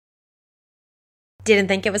Didn't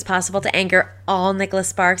think it was possible to anger all Nicholas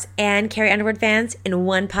Sparks and Carrie Underwood fans in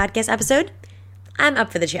one podcast episode? I'm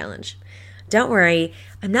up for the challenge. Don't worry,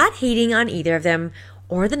 I'm not hating on either of them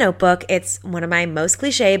or The Notebook. It's one of my most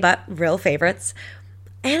cliche but real favorites.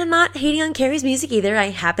 And I'm not hating on Carrie's music either.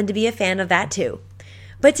 I happen to be a fan of that too.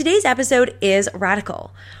 But today's episode is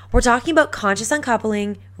radical. We're talking about conscious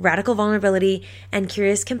uncoupling, radical vulnerability, and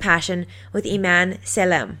curious compassion with Iman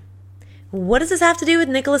Salem. What does this have to do with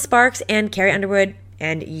Nicholas Sparks and Carrie Underwood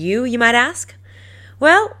and you might ask?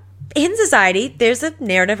 Well, in society, there's a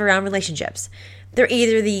narrative around relationships. They're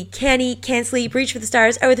either the can't sleep, reach for the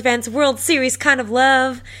stars, over the fence, World Series kind of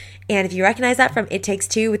love. And if you recognize that from It Takes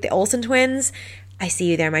Two with the Olsen twins, I see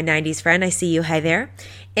you there, my 90s friend. I see you. Hi there.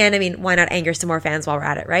 And I mean, why not anger some more fans while we're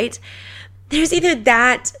at it, right? There's either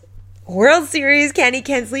that World Series,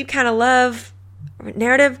 can't sleep kind of love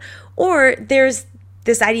narrative, or there's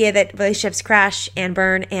this idea that relationships crash and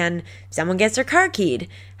burn and someone gets their car keyed.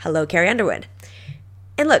 Hello, Carrie Underwood.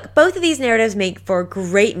 And look, both of these narratives make for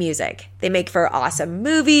great music. They make for awesome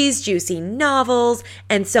movies, juicy novels,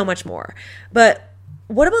 and so much more. But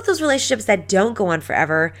what about those relationships that don't go on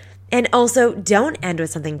forever and also don't end with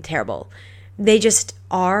something terrible? They just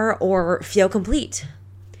are or feel complete.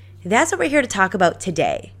 That's what we're here to talk about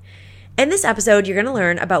today. In this episode, you're going to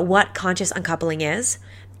learn about what conscious uncoupling is,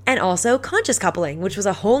 and also conscious coupling, which was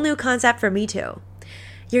a whole new concept for me too.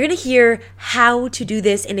 You're going to hear how to do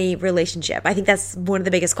this in a relationship. I think that's one of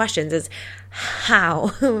the biggest questions is how.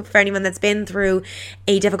 For anyone that's been through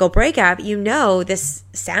a difficult breakup, you know this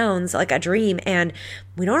sounds like a dream and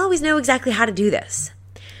we don't always know exactly how to do this.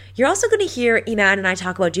 You're also going to hear Iman and I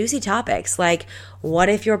talk about juicy topics like what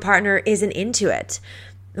if your partner isn't into it?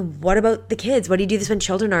 What about the kids? What do you do this when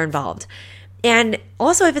children are involved? And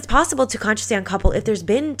also if it's possible to consciously uncouple if there's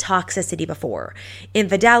been toxicity before,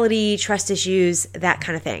 infidelity, trust issues, that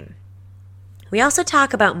kind of thing. We also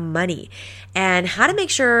talk about money and how to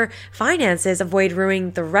make sure finances avoid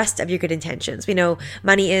ruining the rest of your good intentions. We know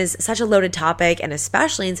money is such a loaded topic, and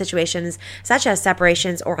especially in situations such as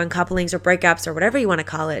separations or uncouplings or breakups or whatever you want to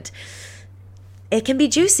call it, it can be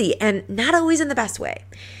juicy and not always in the best way.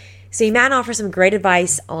 So Iman offers some great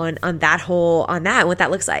advice on that and what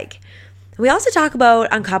that looks like. We also talk about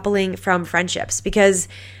uncoupling from friendships because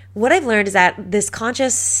what I've learned is that this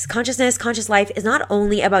conscious life is not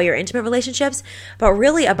only about your intimate relationships, but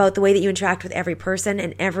really about the way that you interact with every person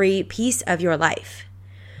and every piece of your life.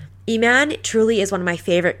 Iman truly is one of my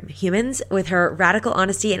favorite humans with her radical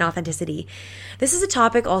honesty and authenticity. This is a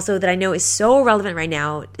topic also that I know is so relevant right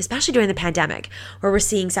now, especially during the pandemic, where we're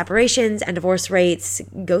seeing separations and divorce rates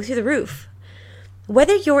go through the roof.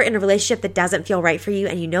 Whether you're in a relationship that doesn't feel right for you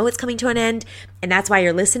and you know it's coming to an end, and that's why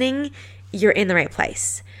you're listening, you're in the right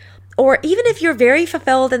place. Or even if you're very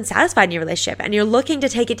fulfilled and satisfied in your relationship and you're looking to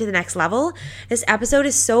take it to the next level, this episode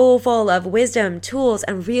is so full of wisdom, tools,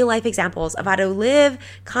 and real life examples of how to live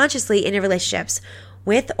consciously in your relationships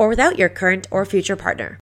with or without your current or future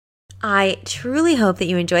partner. I truly hope that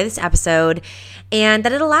you enjoy this episode and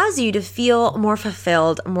that it allows you to feel more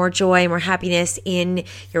fulfilled, more joy, more happiness in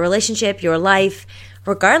your relationship, your life,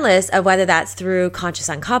 regardless of whether that's through conscious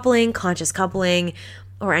uncoupling, conscious coupling,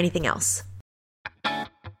 or anything else.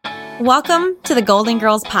 Welcome to the Golden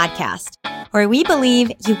Girls Podcast, where we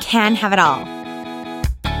believe you can have it all.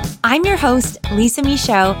 I'm your host, Lisa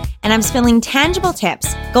Michaud, and I'm spilling tangible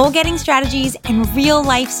tips, goal-getting strategies, and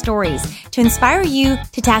real-life stories to inspire you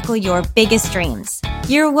to tackle your biggest dreams.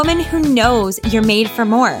 You're a woman who knows you're made for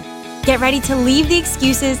more. Get ready to leave the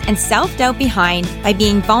excuses and self-doubt behind by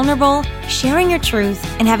being vulnerable, sharing your truth,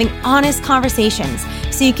 and having honest conversations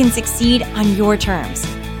so you can succeed on your terms.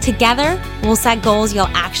 Together, we'll set goals you'll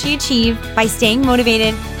actually achieve by staying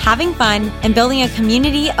motivated, having fun, and building a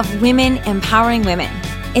community of women empowering women.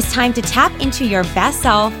 It's time to tap into your best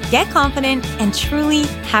self, get confident, and truly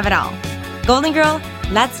have it all. Golden Girl,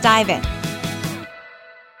 let's dive in.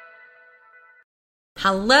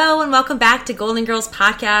 Hello and welcome back to Golden Girls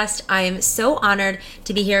Podcast. I am so honored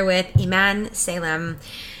to be here with Iman Salem.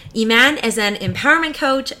 Iman is an empowerment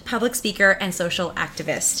coach, public speaker, and social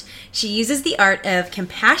activist. She uses the art of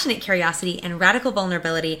compassionate curiosity and radical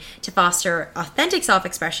vulnerability to foster authentic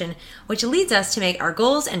self-expression, which leads us to make our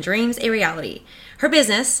goals and dreams a reality. Her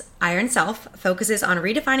business, Iron Self, focuses on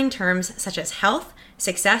redefining terms such as health,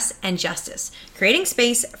 success, and justice, creating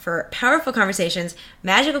space for powerful conversations,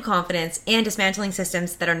 magical confidence, and dismantling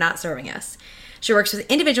systems that are not serving us. She works with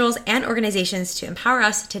individuals and organizations to empower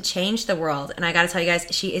us to change the world. And I got to tell you guys,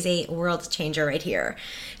 she is a world changer right here.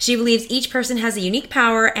 She believes each person has a unique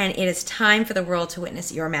power and it is time for the world to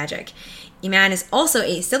witness your magic. Iman is also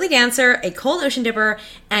a silly dancer, a cold ocean dipper,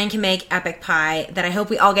 and can make epic pie that I hope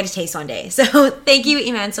we all get to taste one day. So thank you,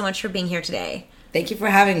 Iman, so much for being here today. Thank you for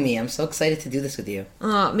having me. I'm so excited to do this with you.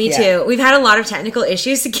 Oh, me too. We've had a lot of technical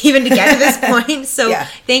issues to get to this point. So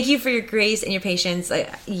thank you for your grace and your patience.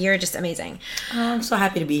 You're just amazing. I'm so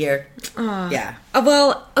happy to be here. Yeah.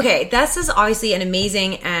 Well, okay, this is obviously an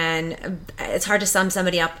amazing, and it's hard to sum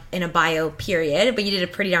somebody up in a bio, period, but you did a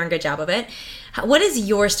pretty darn good job of it. What is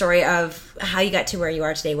your story of how you got to where you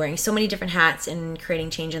are today, wearing so many different hats and creating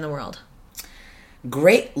change in the world?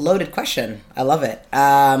 Great loaded question. I love it.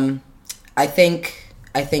 I think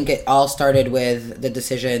it all started with the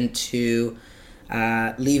decision to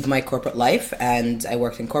leave my corporate life, and I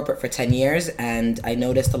worked in corporate for 10 years, and I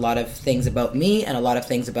noticed a lot of things about me and a lot of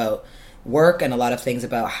things about work and a lot of things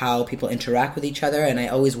about how people interact with each other, and I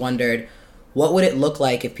always wondered, what would it look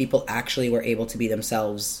like if people actually were able to be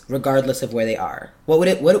themselves regardless of where they are? What would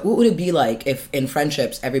it be like if in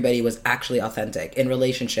friendships everybody was actually authentic, in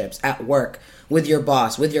relationships, at work, with your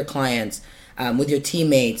boss, with your clients, with your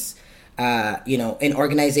teammates, in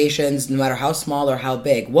organizations, no matter how small or how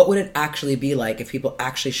big? What would it actually be like if people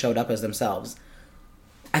actually showed up as themselves?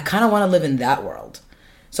 I kind of want to live in that world.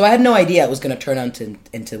 So I had no idea it was going to turn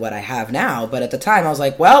into what I have now. But at the time, I was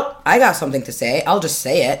like, well, I got something to say. I'll just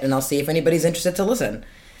say it, and I'll see if anybody's interested to listen.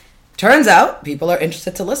 Turns out, people are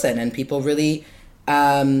interested to listen, and people really,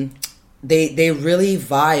 they really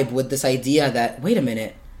vibe with this idea that, wait a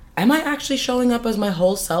minute, am I actually showing up as my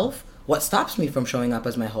whole self? What stops me from showing up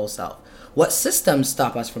as my whole self? What systems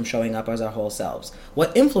stop us from showing up as our whole selves?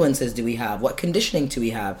 What influences do we have? What conditioning do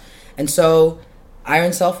we have? And so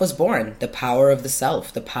Iron Self was born. The power of the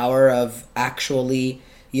self, the power of actually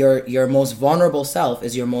your most vulnerable self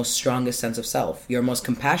is your most strongest sense of self. Your most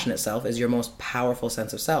compassionate self is your most powerful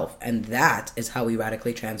sense of self. And that is how we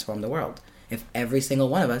radically transform the world. If every single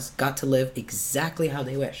one of us got to live exactly how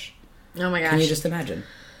they wish. Oh my gosh. Can you just imagine?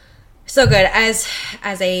 So good. As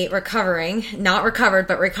a recovering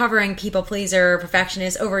people pleaser,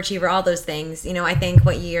 perfectionist, overachiever, all those things, I think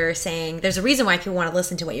what you're saying, there's a reason why people want to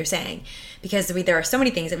listen to what you're saying, because there are so many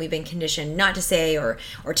things that we've been conditioned not to say or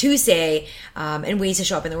to say, and ways to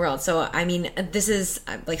show up in the world. So, I mean, this is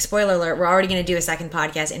like, spoiler alert, we're already going to do a second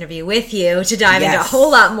podcast interview with you to dive into a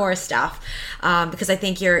whole lot more stuff, because I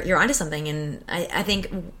think you're onto something. And I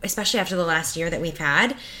think, especially after the last year that we've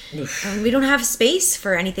had, we don't have space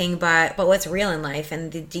for anything but what's real in life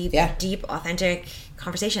and the deep, authentic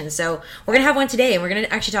conversations. So we're going to have one today, and we're going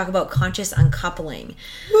to actually talk about conscious uncoupling.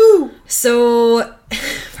 Woo! So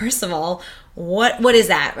first of all, what is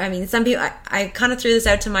that? I mean, some people, I kind of threw this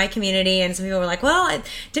out to my community, and some people were like, well,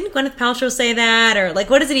 didn't Gwyneth Paltrow say that? Or like,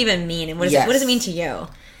 what does it even mean? And what does it mean to you?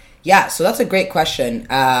 Yeah, so that's a great question.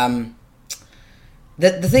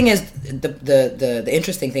 The thing is, the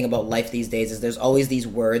interesting thing about life these days is there's always these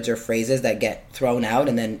words or phrases that get thrown out,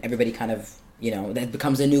 and then everybody kind of, that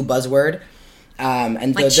becomes a new buzzword.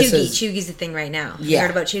 And like Cheugy. Cheugy's the thing right now. You heard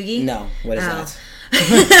about Cheugy? No. What is that?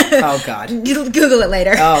 Oh, God. Google it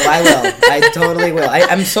later. Oh, I will. I totally will.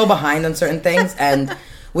 I'm so behind on certain things. And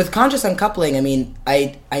with conscious uncoupling, I mean,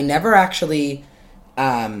 I never actually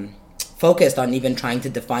focused on even trying to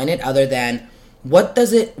define it, other than what's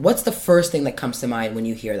the first thing that comes to mind when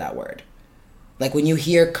you hear that word? Like, when you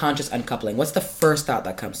hear conscious uncoupling, what's the first thought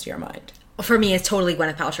that comes to your mind? For me, it's totally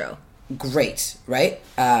Gwyneth Paltrow. Great, right?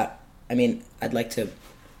 I mean, I'd like to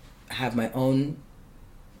have my own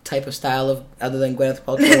type of style other than Gwyneth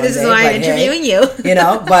Paltrow. This is why I'm interviewing you.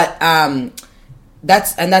 But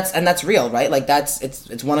that's real, right? Like,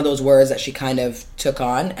 it's one of those words that she kind of took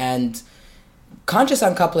on. And conscious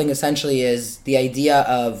uncoupling essentially is the idea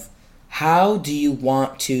of, how do you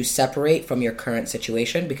want to separate from your current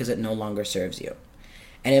situation because it no longer serves you?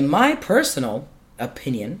 And in my personal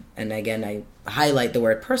opinion, and again, I highlight the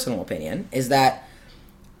word personal opinion, is that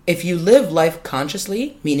if you live life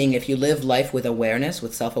consciously, meaning if you live life with awareness,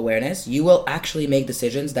 with self-awareness, you will actually make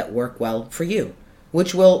decisions that work well for you,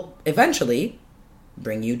 which will eventually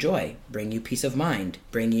bring you joy, bring you peace of mind,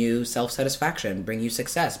 bring you self-satisfaction, bring you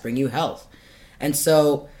success, bring you health. And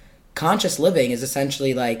so conscious living is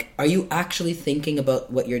essentially like, are you actually thinking about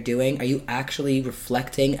what you're doing? Are you actually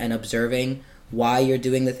reflecting and observing why you're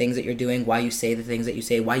doing the things that you're doing, why you say the things that you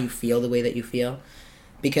say, why you feel the way that you feel?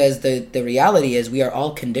 Because the reality is, we are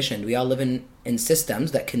all conditioned. We all live in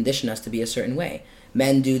systems that condition us to be a certain way.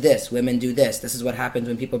 Men do this, women do this. This is what happens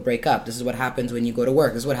when people break up. This is what happens when you go to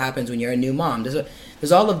work. This is what happens when you're a new mom.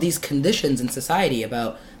 There's all of these conditions in society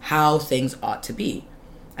about how things ought to be.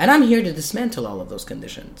 And I'm here to dismantle all of those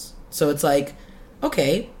conditions. So it's like,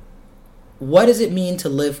 okay, what does it mean to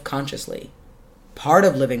live consciously? Part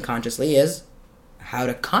of living consciously is how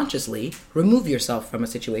to consciously remove yourself from a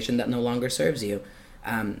situation that no longer serves you.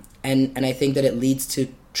 And I think that it leads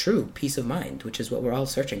to true peace of mind, which is what we're all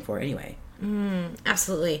searching for anyway.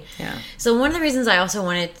 Absolutely. Yeah. So one of the reasons I also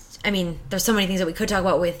wanted, there's so many things that we could talk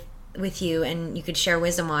about with you and you could share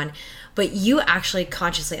wisdom on, but you actually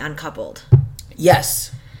consciously uncoupled.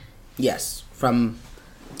 Yes. From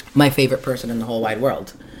my favorite person in the whole wide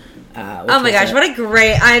world. Oh my gosh, what a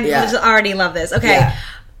great, I just already love this. Okay. Yeah.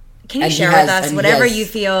 Can you share with us whatever you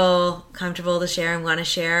feel comfortable to share and want to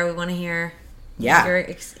share? We want to hear your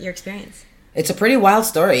experience. It's a pretty wild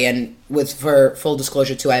story, and for full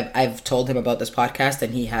disclosure too, I've told him about this podcast,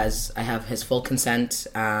 and I have his full consent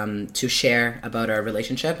to share about our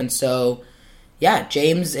relationship. And so, yeah,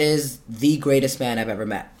 James is the greatest man I've ever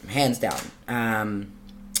met, hands down.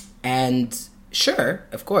 And sure,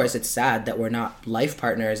 of course, it's sad that we're not life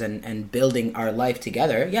partners and building our life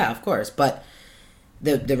together. Yeah, of course, but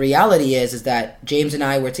the reality is that James and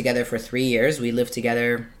I were together for 3 years. We lived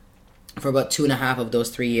together for about 2.5 of those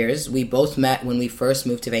 3 years. We both met when we first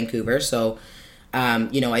moved to Vancouver. So, I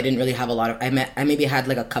didn't really have I maybe had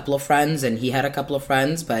like a couple of friends and he had a couple of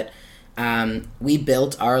friends, but we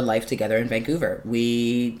built our life together in Vancouver.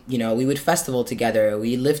 We would festival together.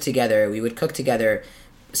 We lived together. We would cook together.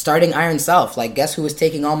 Starting Iron Self, like, guess who was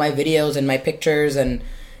taking all my videos and my pictures and,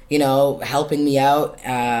 helping me out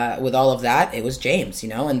with all of that? It was James,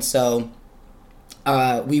 And so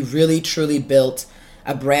we really, truly built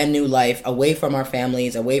a brand new life away from our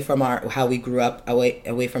families, away from how we grew up,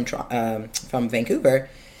 away from Vancouver.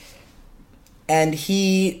 And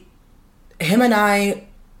him and I,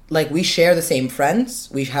 like, we share the same friends.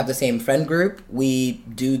 We have the same friend group. We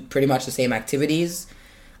do pretty much the same activities.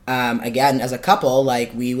 Again, as a couple,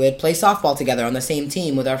 like, we would play softball together on the same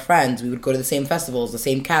team with our friends. We would go to the same festivals, the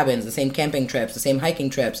same cabins, the same camping trips, the same hiking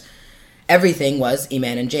trips. Everything was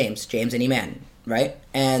Iman and James and Iman, right?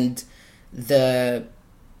 And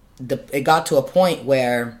it got to a point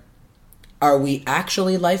where, are we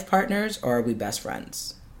actually life partners or are we best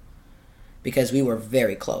friends? Because we were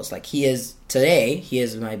very close. Like, he is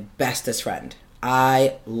my bestest friend.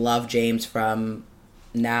 I love James from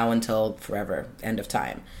now until forever, end of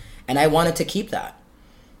time. And I wanted to keep that.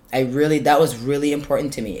 That was really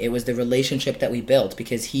important to me. It was the relationship that we built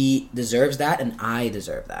because he deserves that and I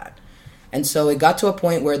deserve that. And so it got to a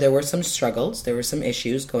point where there were some struggles, there were some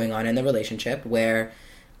issues going on in the relationship where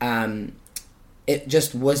it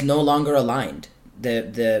just was no longer aligned.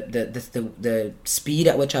 The speed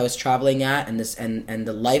at which I was traveling at and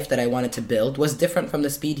the life that I wanted to build was different from the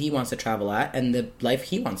speed he wants to travel at and the life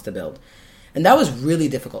he wants to build. And that was really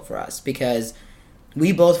difficult for us because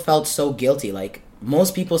we both felt so guilty. Like,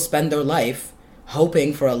 most people spend their life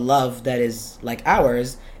hoping for a love that is like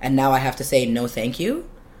ours, and now I have to say no thank you.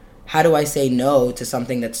 How do I say no to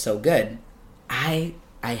something that's so good? I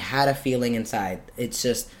had a feeling inside. It's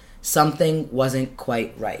just something wasn't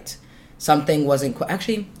quite right.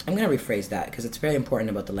 Actually, I'm going to rephrase that because it's very important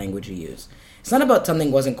about the language you use. It's not about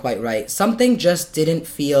something wasn't quite right. Something just didn't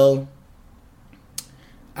feel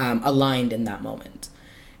aligned in that moment.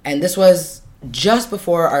 And this was just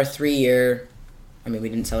before our 3-year, we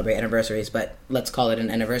didn't celebrate anniversaries, but let's call it an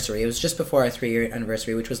anniversary. It was just before our 3-year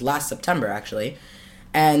anniversary, which was last September, actually.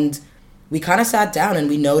 And we kind of sat down and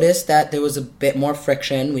we noticed that there was a bit more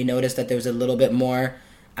friction. We noticed that there was a little bit more,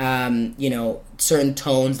 certain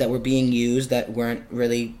tones that were being used that weren't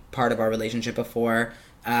really part of our relationship before,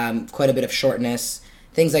 quite a bit of shortness,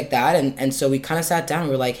 things like that. And so we kind of sat down and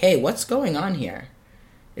we're like, hey, what's going on here?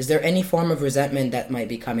 Is there any form of resentment that might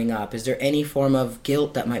be coming up? Is there any form of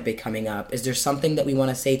guilt that might be coming up? Is there something that we want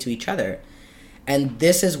to say to each other? And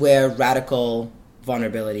this is where radical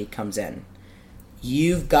vulnerability comes in.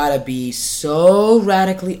 You've got to be so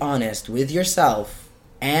radically honest with yourself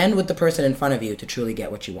and with the person in front of you to truly get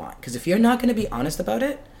what you want. Because if you're not going to be honest about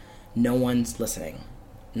it, no one's listening,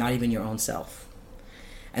 not even your own self.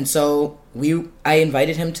 And so I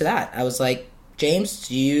invited him to that. I was like, James,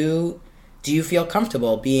 do you feel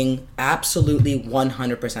comfortable being absolutely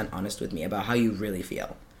 100% honest with me about how you really feel?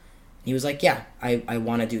 And he was like, yeah, I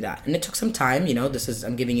want to do that. And it took some time.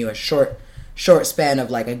 I'm giving you a short span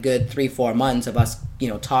of like a good 3-4 months of us,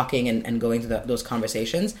 talking and going through those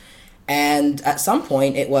conversations. And at some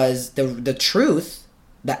point it was the truth,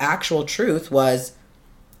 the actual truth was,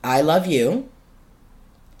 I love you.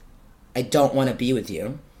 I don't want to be with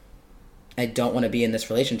you. I don't want to be in this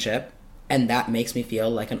relationship. And that makes me feel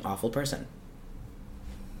like an awful person.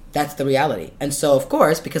 That's the reality. And so, of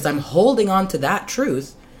course, because I'm holding on to that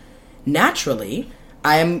truth, naturally,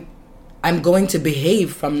 I'm going to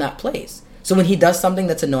behave from that place. So when he does something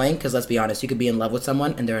that's annoying, because let's be honest, you could be in love with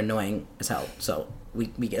someone and they're annoying as hell. So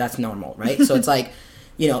that's normal, right? So it's like,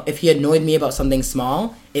 you know, if he annoyed me about something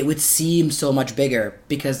small, it would seem so much bigger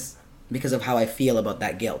because of how I feel about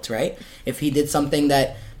that guilt, right? If he did something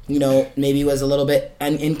that, you know, maybe was a little bit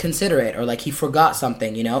inconsiderate, or like he forgot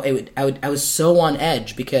something, you know, I was so on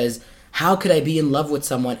edge, because how could I be in love with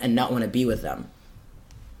someone and not want to be with them?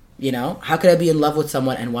 You know, how could I be in love with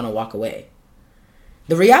someone and want to walk away?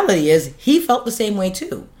 The reality is he felt the same way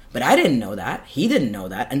too, but I didn't know that. He didn't know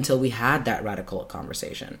that until we had that radical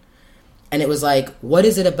conversation. And it was like, what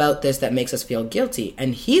is it about this that makes us feel guilty?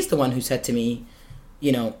 And he's the one who said to me,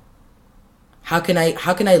 you know, how can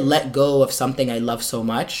I let go of something I love so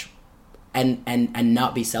much and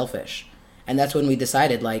not be selfish? And that's when we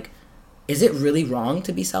decided, like, is it really wrong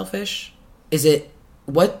to be selfish? Is it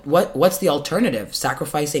what's the alternative?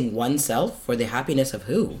 Sacrificing oneself for the happiness of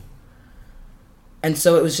who? And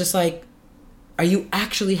so it was just like, are you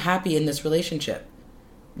actually happy in this relationship?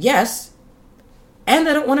 Yes. And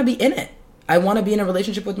I don't want to be in it. I want to be in a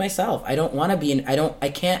relationship with myself. I don't want to be I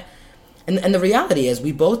can't. And the reality is,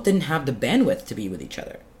 we both didn't have the bandwidth to be with each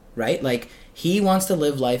other, right? Like, he wants to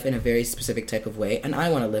live life in a very specific type of way, and I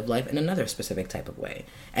want to live life in another specific type of way.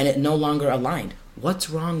 And it no longer aligned. What's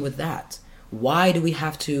wrong with that? Why do we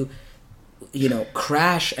have to, you know,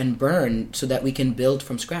 crash and burn so that we can build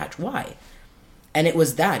from scratch? Why? And it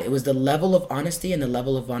was that. It was the level of honesty and the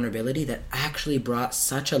level of vulnerability that actually brought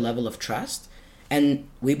such a level of trust. And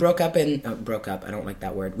we broke up, I don't like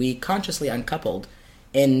that word. We consciously uncoupled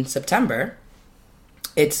in September.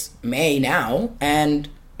 It's May now, and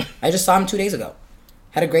I just saw him 2 days ago.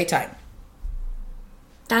 Had a great time.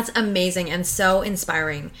 That's amazing and so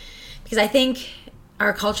inspiring, because I think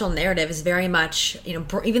our cultural narrative is very much, you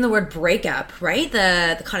know, even the word breakup, right?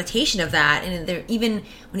 The connotation of that, and even when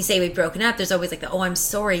you say we've broken up, there's always like the, oh, I'm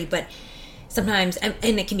sorry, but sometimes, and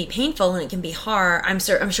it can be painful and it can be hard. I'm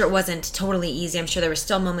sure it wasn't totally easy. I'm sure there were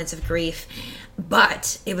still moments of grief,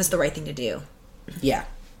 but it was the right thing to do. Yeah.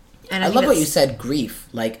 And I love what you said, grief.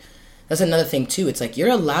 Like, that's another thing too. It's like, you're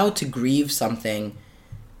allowed to grieve something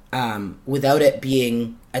without it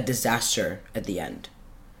being a disaster at the end.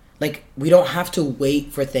 Like, we don't have to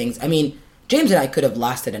wait for things. I mean, James and I could have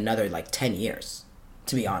lasted another, like, 10 years,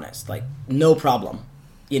 to be honest. Like, no problem,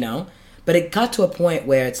 you know? But it got to a point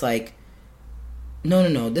where it's like,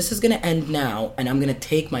 no, this is going to end now, and I'm going to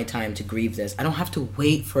take my time to grieve this. I don't have to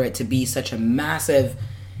wait for it to be such a massive,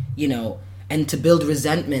 you know, and to build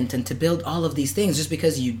resentment and to build all of these things just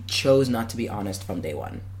because you chose not to be honest from day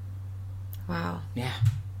one. Wow. Yeah.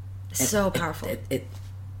 So powerful.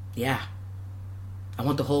 Yeah. I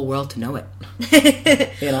want the whole world to know it.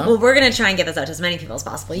 You know? Well, we're going to try and get this out to as many people as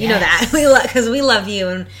possible. You know that. Because we love you.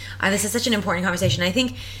 And this is such an important conversation. I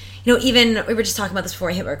think, you know, even we were just talking about this before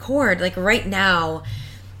I hit record. Like, right now,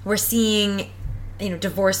 we're seeing, you know,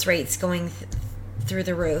 divorce rates going through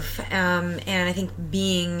the roof. And I think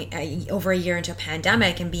being over a year into a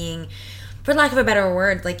pandemic and being, for lack of a better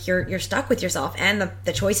word, like you're stuck with yourself and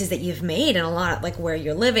the choices that you've made, and a lot of, like, where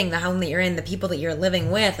you're living, the home that you're in, the people that you're living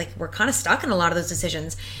with, like, we're kind of stuck in a lot of those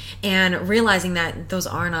decisions, and realizing that those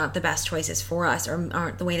are not the best choices for us or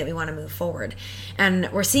aren't the way that we want to move forward.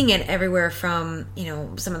 And we're seeing it everywhere from, you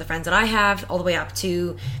know, some of the friends that I have all the way up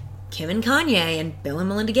to Kim and Kanye and Bill and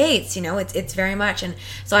Melinda Gates. You know, it's very much. And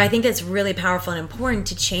so I think that's really powerful and important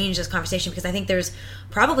to change this conversation, because I think there's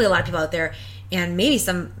probably a lot of people out there, and maybe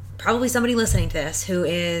probably somebody listening to this, who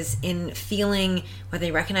is in feeling, whether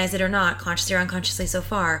they recognize it or not, consciously or unconsciously so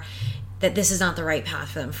far, that this is not the right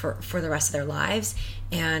path for them for the rest of their lives.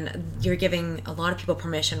 And you're giving a lot of people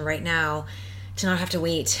permission right now to not have to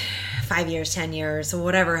wait 5 years, 10 years, or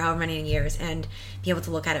whatever, however many years, and be able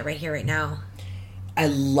to look at it right here, right now. I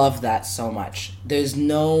love that so much. There's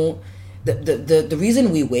no... The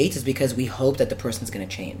reason we wait is because we hope that the person's going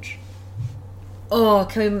to change. Oh,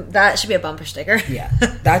 that should be a bumper sticker. Yeah,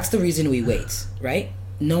 that's the reason we wait, right?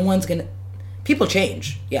 No one's gonna... People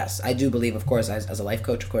change. Yes, I do believe, of course, as a life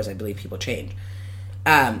coach, of course, I believe people change.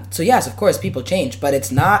 So yes, of course, people change, but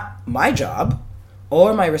it's not my job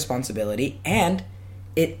or my responsibility, and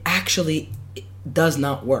it actually does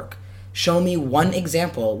not work. Show me one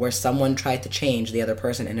example where someone tried to change the other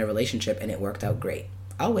person in a relationship and it worked out great.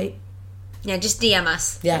 I'll wait. Yeah, just DM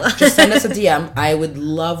us. Yeah, just send us a DM. I would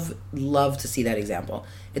love to see that example.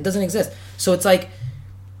 It doesn't exist. So it's like,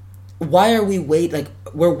 why are we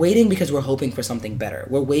we're waiting because we're hoping for something better.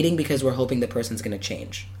 We're waiting because we're hoping the person's going to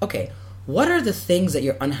change. Okay, what are the things that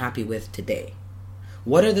you're unhappy with today?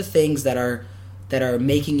 What are the things that are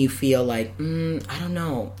making you feel like, I don't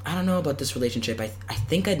know about this relationship. I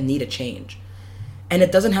think I'd need a change. And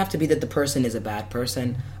it doesn't have to be that the person is a bad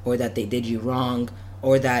person, or that they did you wrong,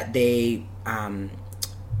 or that they,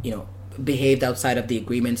 behaved outside of the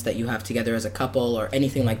agreements that you have together as a couple or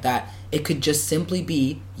anything like that. It could just simply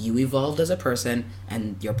be you evolved as a person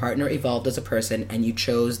and your partner evolved as a person, and you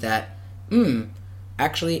chose that,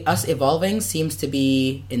 actually us evolving seems to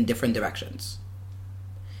be in different directions.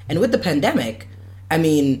 And with the pandemic, I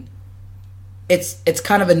mean, it's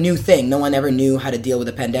kind of a new thing. No one ever knew how to deal with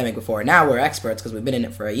a pandemic before. Now we're experts because we've been in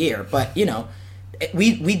it for a year. But, you know,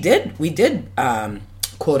 we did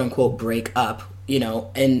quote unquote break up, you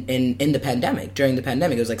know, in the pandemic. During the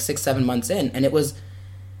pandemic, it was like 6-7 months in, and it was,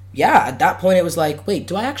 yeah, at that point it was like, wait,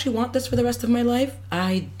 do I actually want this for the rest of my life?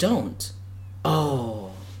 I don't.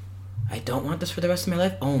 Oh, I don't want this for the rest of my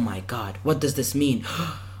life? Oh my God, what does this mean?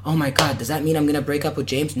 Oh my God, does that mean I'm gonna break up with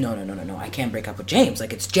James? No, I can't break up with James.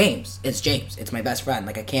 Like, it's James. It's my best friend.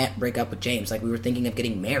 Like, I can't break up with James. Like, we were thinking of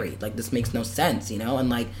getting married. Like, this makes no sense, you know? And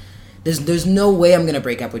like, there's no way I'm gonna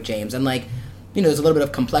break up with James. And like, you know, there's a little bit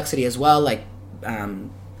of complexity as well, like,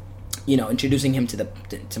 you know, introducing him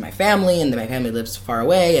to my family, and my family lives far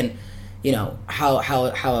away, and you know how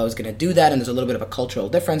I was gonna do that, and there's a little bit of a cultural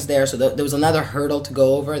difference there, so there was another hurdle to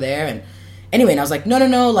go over there. And anyway, and I was like,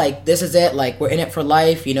 no, like, this is it, like, we're in it for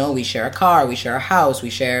life, you know, we share a car, we share a house, we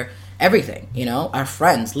share everything, you know, our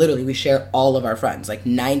friends, literally, we share all of our friends, like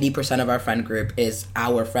 90% of our friend group is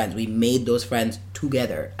our friends. We made those friends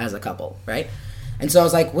together as a couple, right? And so I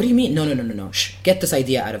was like, what do you mean? No, shh, get this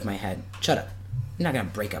idea out of my head. Shut up. I'm not gonna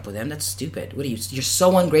break up with him. That's stupid. What are you? You're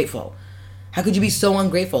so ungrateful. How could you be so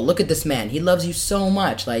ungrateful? Look at this man. He loves you so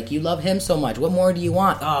much. Like, you love him so much. What more do you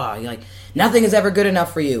want? Oh, you're like, nothing is ever good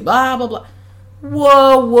enough for you. Blah, blah, blah.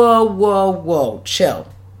 Whoa. Chill.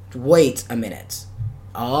 Wait a minute.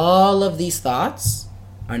 All of these thoughts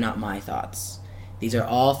are not my thoughts. These are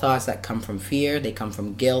all thoughts that come from fear. They come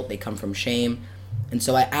from guilt. They come from shame. And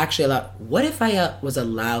so I actually what if I was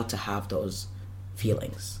allowed to have those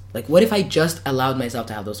feelings? Like, what if I just allowed myself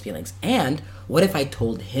to have those feelings? And what if I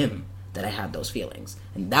told him that I had those feelings?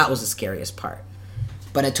 And that was the scariest part.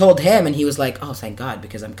 But I told him, and he was like, oh, thank God,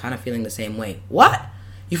 because I'm kind of feeling the same way. What?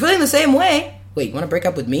 You feeling the same way? Wait, you want to break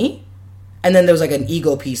up with me? And then there was like an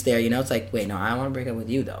ego piece there, you know? It's like, wait, no, I want to break up with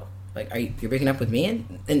you, though. Like, you're breaking up with me?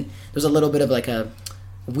 And there's a little bit of like a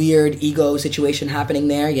weird ego situation happening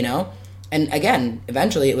there, you know? And again,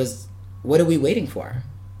 eventually it was, what are we waiting for?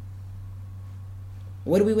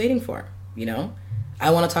 What are we waiting for? You know, I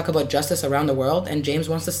want to talk about justice around the world, and James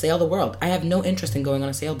wants to sail the world. I have no interest in going on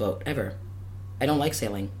a sailboat, ever. I don't like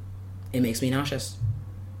sailing. It makes me nauseous.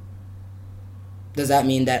 Does that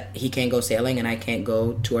mean that he can't go sailing and I can't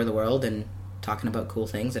go tour the world and talking about cool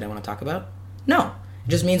things that I want to talk about? No. It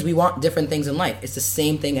just means we want different things in life. It's the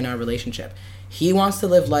same thing in our relationship. He wants to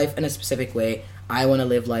live life in a specific way. I want to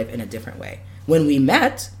live life in a different way. When we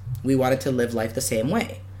met, we wanted to live life the same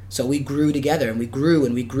way. So we grew together, and we grew,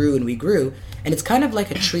 and we grew, and we grew. And it's kind of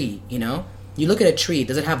like a tree, you know? You look at a tree,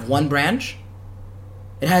 does it have one branch?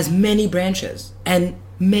 It has many branches, and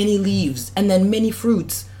many leaves, and then many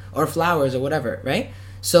fruits, or flowers, or whatever, right?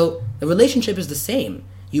 So the relationship is the same.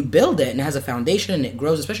 You build it, and it has a foundation, and it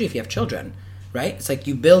grows, especially if you have children, right? It's like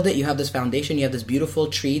you build it, you have this foundation, you have this beautiful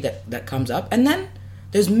tree that comes up, and then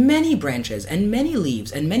there's many branches, and many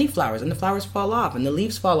leaves, and many flowers, and the flowers fall off, and the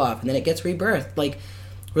leaves fall off, and then it gets rebirthed. Like,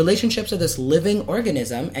 relationships are this living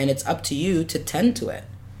organism, and it's up to you to tend to it.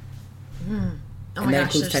 Oh, and that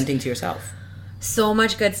includes tending to yourself. So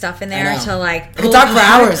much good stuff in there to like... I could talk for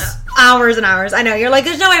hours. Hours and hours. I know. You're like,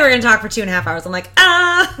 there's no way we're going to talk for 2.5 hours. I'm like,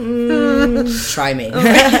 Try me.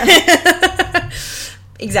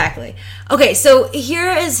 Exactly. Okay, so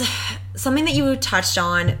here is something that you touched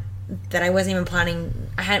on that I wasn't even planning.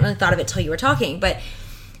 I hadn't really thought of it till you were talking, but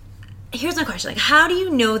here's my question. Like, how do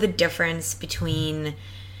you know the difference between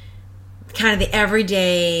kind of the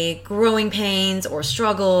everyday growing pains or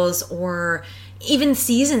struggles or even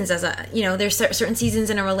seasons as a, you know, there's certain seasons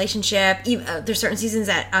in a relationship, there's certain seasons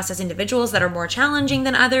that us as individuals that are more challenging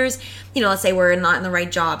than others. You know, let's say we're not in the right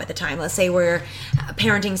job at the time. Let's say we're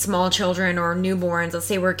parenting small children or newborns. Let's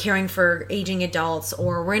say we're caring for aging adults,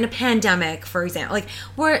 or we're in a pandemic, for example. Like,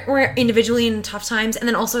 we're individually in tough times. And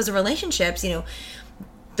then also as a relationships, you know,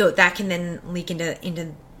 that can then leak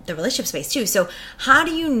into the relationship space too. So how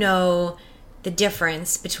do you know the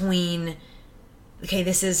difference between, okay,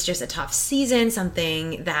 this is just a tough season,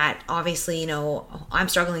 something that obviously, you know, I'm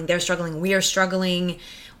struggling, they're struggling, we are struggling,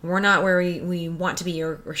 we're not where we want to be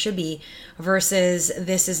or should be, versus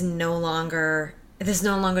this is no longer it's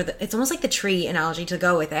almost like the tree analogy to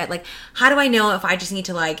go with it. Like, how do I know if I just need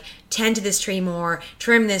to like tend to this tree more,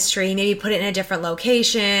 trim this tree, maybe put it in a different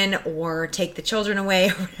location or take the children away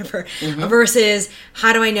or whatever, versus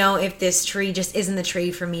how do I know if this tree just isn't the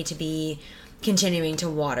tree for me to be continuing to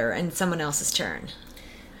water and someone else's turn?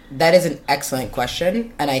 that is an excellent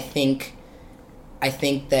question, and I think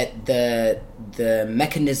that the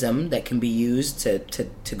mechanism that can be used to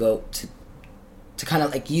kind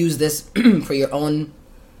of like use this for your own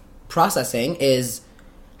processing is,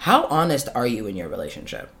 how honest are you in your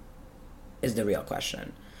relationship is the real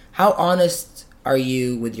question. How honest are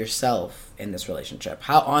you with yourself in this relationship?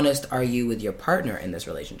 How honest are you with your partner in this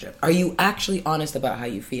relationship? Are you actually honest about how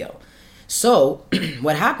you feel? So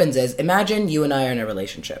what happens is, imagine you and I are in a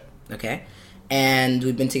relationship, okay? And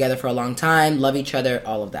we've been together for a long time, love each other,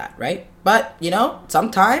 all of that, right? But,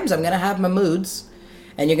 sometimes I'm going to have my moods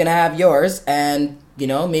and you're going to have yours. And,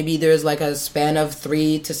 maybe there's like a span of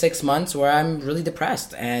 3 to 6 months where I'm really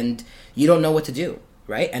depressed and you don't know what to do,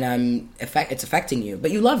 right? And it's affecting you, but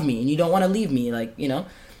you love me and you don't want to leave me. Like, you're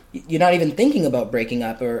not even thinking about breaking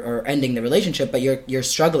up or ending the relationship, but you're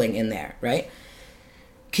struggling in there, right?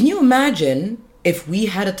 Can you imagine if we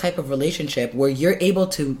had a type of relationship where you're able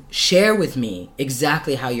to share with me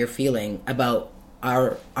exactly how you're feeling about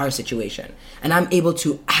our situation, and I'm able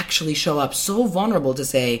to actually show up so vulnerable to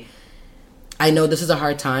say, I know this is a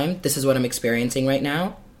hard time, this is what I'm experiencing right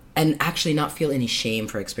now, and actually not feel any shame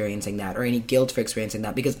for experiencing that or any guilt for experiencing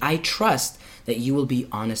that, because I trust that you will be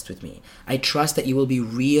honest with me. I trust that you will be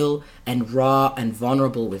real and raw and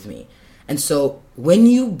vulnerable with me. And so when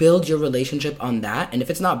you build your relationship on that, and if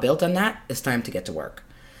it's not built on that, it's time to get to work.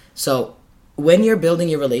 So when you're building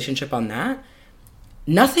your relationship on that,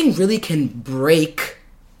 nothing really can break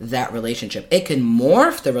that relationship. It can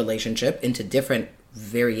morph the relationship into different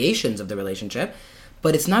variations of the relationship,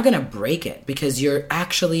 but it's not going to break it, because you're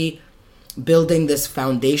actually building this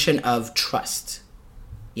foundation of trust,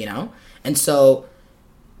 And so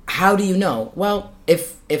how do you know? Well,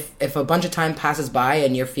 if a bunch of time passes by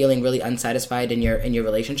and you're feeling really unsatisfied in your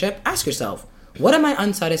relationship, ask yourself, what am I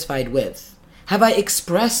unsatisfied with? Have I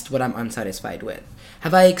expressed what I'm unsatisfied with?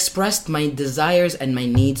 Have I expressed my desires and my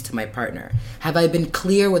needs to my partner? Have I been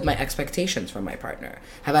clear with my expectations from my partner?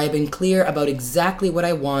 Have I been clear about exactly what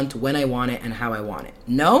I want, when I want it, and how I want it?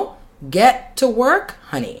 No? Get to work,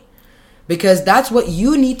 honey. Because that's what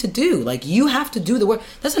you need to do. Like, you have to do the work.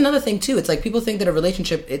 That's another thing, too. It's like people think that a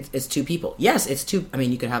relationship is two people. Yes, it's two. I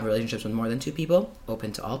mean, you could have relationships with more than two people.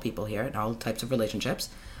 Open to all people here and all types of relationships.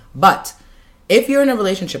 But if you're in a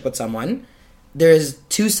relationship with someone, there's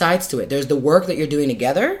two sides to it. There's the work that you're doing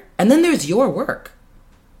together, and then there's your work,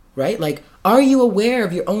 right? Like, are you aware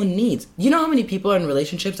of your own needs? You know how many people are in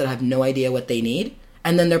relationships that have no idea what they need?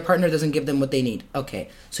 And then their partner doesn't give them what they need. Okay,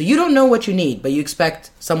 so you don't know what you need, but you expect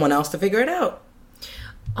someone else to figure it out.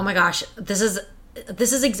 Oh my gosh, this is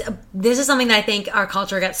something that I think our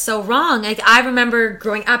culture gets so wrong. Like, I remember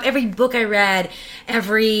growing up, every book I read,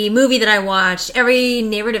 every movie that I watched, every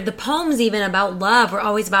narrative, the poems even about love were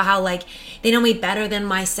always about how, like, they know me better than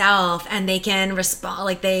myself and they can respond,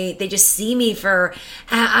 like they just see me for,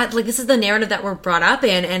 like, this is the narrative that we're brought up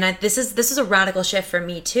in. And this is a radical shift for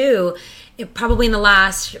me too. Probably in the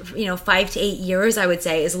last 5 to 8 years, I would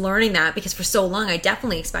say, is learning that, because for so long I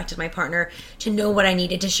definitely expected my partner to know what I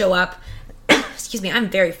needed to show up. Excuse me, I'm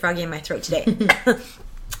very froggy in my throat today.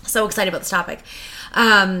 So excited about this topic.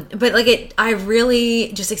 But I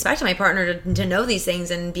really just expected my partner to know these things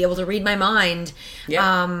and be able to read my mind.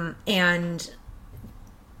 Yeah. And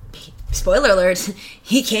spoiler alert,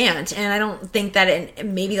 he can't. And I don't think that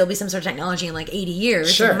maybe there'll be some sort of technology in like 80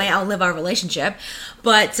 years. Sure. It might outlive our relationship,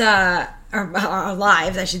 but our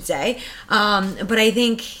lives, I should say. But I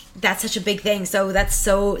think that's such a big thing. So that's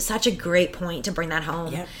such a great point to bring that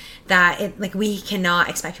home. Yep. That we cannot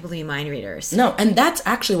expect people to be mind readers. No, and that's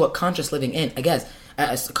actually what conscious living I guess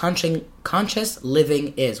conscious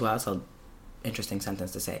living is. Wow, that's an interesting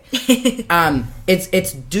sentence to say.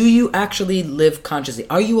 It's do you actually live consciously?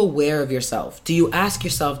 Are you aware of yourself? Do you ask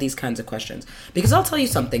yourself these kinds of questions? Because I'll tell you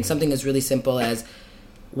something as really simple as,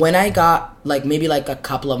 when I got maybe a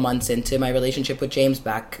couple of months into my relationship with James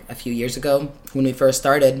back a few years ago, when we first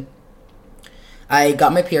started, I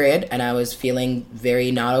got my period and I was feeling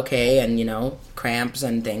very not okay, and cramps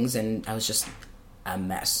and things, and I was just a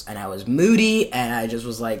mess, and I was moody, and I just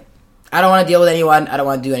was like, I don't want to deal with anyone, I don't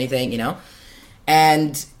want to do anything,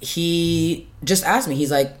 and he just asked me,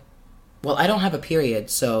 he's like, well, I don't have a period,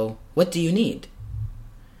 so what do you need?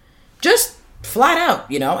 Just flat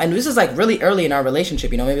out, and this is really early in our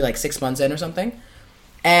relationship, maybe 6 months in or something.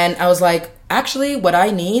 And I was like, actually, what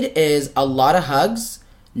I need is a lot of hugs,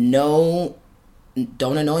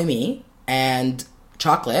 don't annoy me, and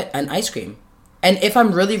chocolate and ice cream. And if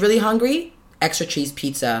I'm really, really hungry, extra cheese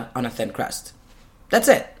pizza on a thin crust. That's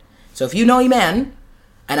it. So if you know a man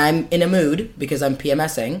and I'm in a mood because I'm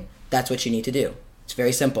PMSing, that's what you need to do. It's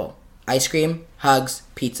very simple. Ice cream, hugs,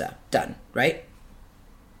 pizza. Done, right?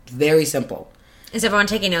 Very simple. Is everyone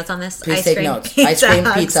taking notes on this? Please take notes. Ice cream,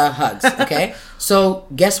 pizza, hugs. Okay? So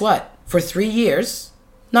guess what? For 3 years,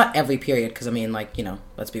 not every period, because I mean, like, you know,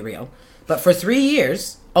 let's be real. But for 3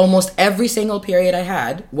 years, almost every single period I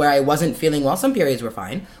had where I wasn't feeling well, some periods were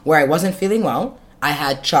fine, where I wasn't feeling well, I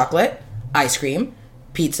had chocolate, ice cream,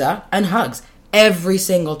 pizza, and hugs. Every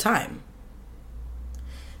single time.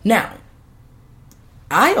 Now,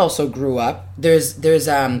 I also grew up, there's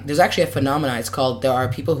actually a phenomenon, it's called, there are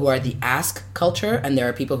people who are the ask culture and there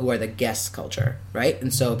are people who are the guess culture, right?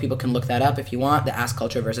 And so people can look that up if you want, the ask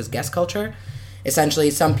culture versus guess culture.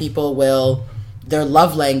 Essentially, some people will, their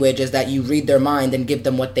love language is that you read their mind and give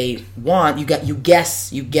them what they want. You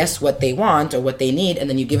guess what they want or what they need, and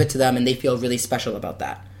then you give it to them and they feel really special about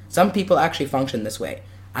that. Some people actually function this way.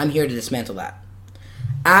 I'm here to dismantle that.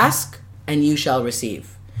 Ask and you shall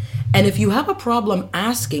receive. And if you have a problem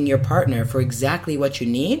asking your partner for exactly what you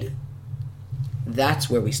need, that's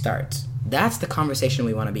where we start. That's the conversation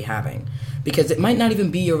we want to be having. Because it might not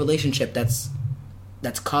even be your relationship that's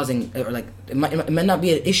causing, or like, it might not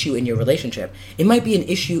be an issue in your relationship. It might be an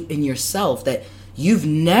issue in yourself that you've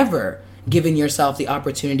never given yourself the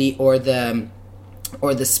opportunity or the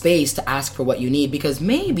space to ask for what you need, because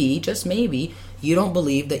maybe, just maybe, you don't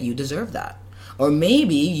believe that you deserve that. Or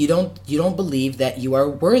maybe you don't believe that you are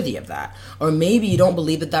worthy of that. Or maybe you don't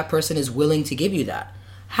believe that that person is willing to give you that.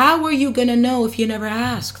 How are you going to know if you never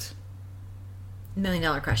asked? $1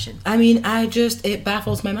 million question. I mean, it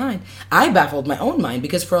baffles my mind. I baffled my own mind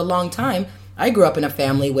because for a long time, I grew up in a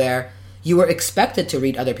family where you were expected to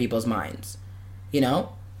read other people's minds. You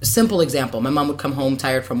know? Simple example. My mom would come home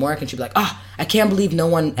tired from work and she'd be like, I can't believe no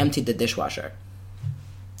one emptied the dishwasher.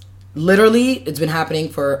 Literally, it's been happening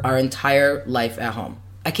for our entire life at home.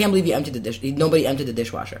 I can't believe nobody emptied the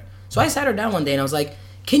dishwasher. So I sat her down one day and I was like,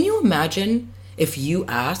 can you imagine if you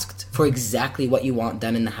asked for exactly what you want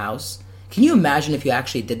done in the house? Can you imagine if you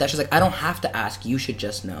actually did that? She's like, I don't have to ask. You should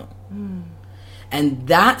just know. And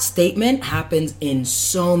that statement happens in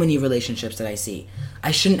so many relationships that I see.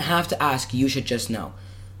 I shouldn't have to ask. You should just know.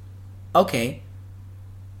 Okay.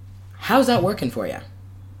 How's that working for you?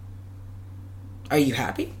 Are you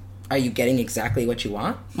happy? Are you getting exactly what you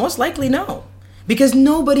want? Most likely no. Because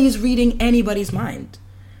nobody's reading anybody's mind.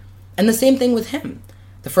 And the same thing with him.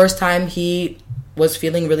 The first time he was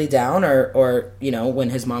feeling really down or you know,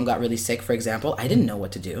 when his mom got really sick, for example, I didn't know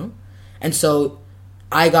what to do. And so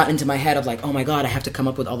I got into my head of like, oh my God, I have to come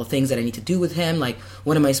up with all the things that I need to do with him. Like,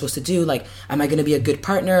 what am I supposed to do? Like, am I going to be a good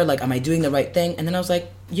partner? Like, am I doing the right thing? And then I was like,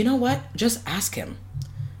 you know what? Just ask him.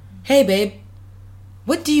 Hey, babe.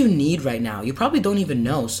 What do you need right now? You probably don't even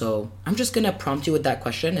know, so I'm just going to prompt you with that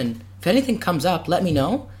question, and if anything comes up, let me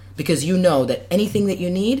know, because you know that anything that you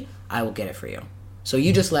need, I will get it for you. So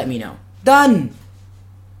you just let me know. Done!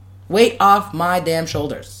 Weight off my damn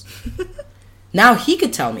shoulders. Now he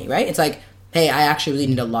could tell me, right? It's like, hey, I actually really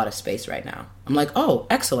need a lot of space right now. I'm like, oh,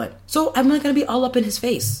 excellent. So I'm not going to be all up in his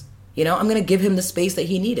face. You know, I'm going to give him the space that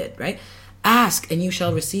he needed, right? Ask and you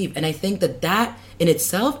shall receive. And I think that in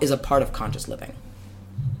itself is a part of conscious living.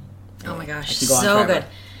 Oh my gosh, so good.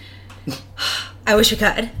 I wish we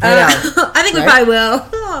could. I think we probably will.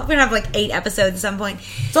 We're going to have like 8 episodes at some point.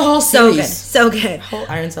 It's a whole series. So good. Whole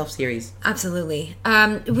Iron Self series. Absolutely.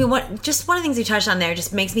 Just one of the things you touched on there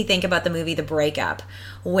just makes me think about the movie The Breakup,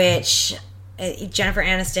 which Jennifer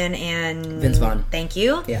Aniston and Vince Vaughn. Thank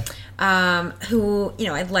you. Yeah. Who, you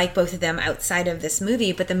know, I like both of them outside of this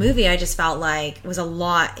movie, but the movie I just felt like was a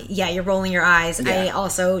lot. Yeah, you're rolling your eyes. Yeah. I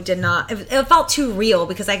also did not. It felt too real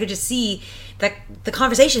because I could just see that the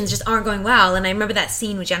conversations just aren't going well. And I remember that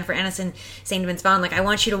scene with Jennifer Aniston saying to Vince Vaughn, like, I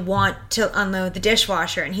want you to want to unload the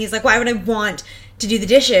dishwasher. And he's like, why would I want to do the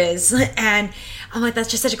dishes? And I'm like,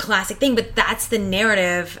 that's just such a classic thing. But that's the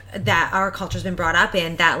narrative that our culture's been brought up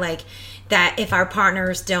in, that like, that if our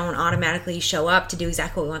partners don't automatically show up to do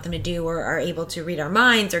exactly what we want them to do or are able to read our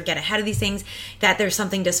minds or get ahead of these things, that there's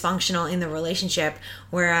something dysfunctional in the relationship.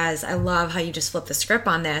 Whereas I love how you just flip the script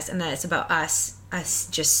on this, and that it's about us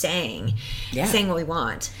just saying what we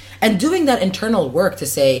want. And doing that internal work to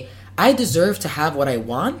say, I deserve to have what I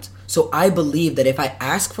want, so I believe that if I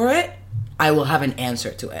ask for it, I will have an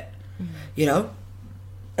answer to it. Mm-hmm. You know?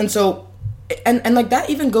 And so... And like that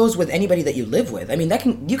even goes with anybody that you live with. I mean,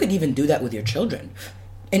 you could even do that with your children.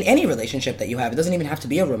 In any relationship that you have. It doesn't even have to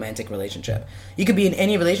be a romantic relationship. You could be in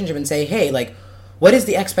any relationship and say, hey, like, what is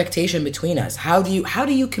the expectation between us? How do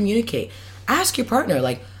you communicate? Ask your partner,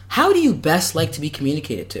 like, how do you best like to be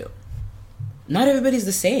communicated to? Not everybody's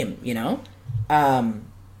the same, you know?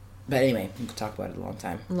 But anyway, we could talk about it a long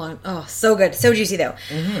time. Oh, so good. So juicy, though.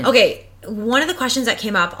 Mm-hmm. Okay, one of the questions that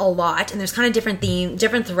came up a lot, and there's kind of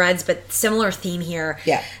different threads, but similar theme here.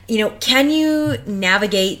 Yeah. Can you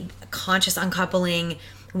navigate conscious uncoupling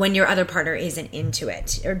when your other partner isn't into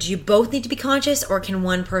it? Or do you both need to be conscious, or can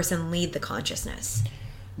one person lead the consciousness?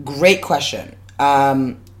 Great question.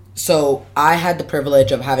 So I had the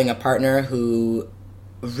privilege of having a partner who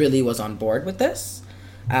really was on board with this.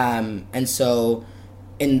 And so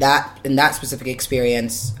in that specific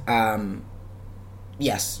experience,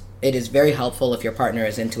 yes, it is very helpful if your partner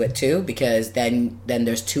is into it too, because then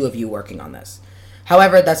there's two of you working on this.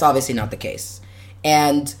 However, that's obviously not the case.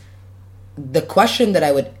 And the question that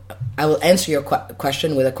I will answer your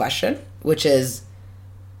question with a question, which is,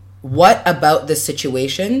 what about this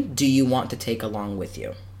situation do you want to take along with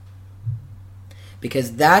you?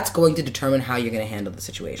 Because that's going to determine how you're going to handle the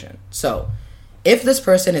situation. So if this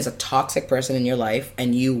person is a toxic person in your life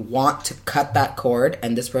and you want to cut that cord,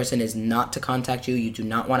 and this person is not to contact you, you do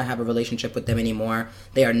not want to have a relationship with them anymore,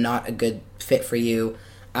 they are not a good fit for you,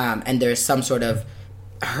 and there's some sort of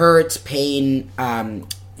hurt, pain,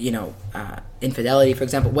 infidelity, for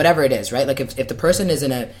example, whatever it is, right? Like if the person is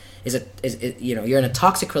you're in a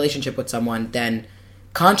toxic relationship with someone, then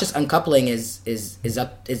conscious uncoupling is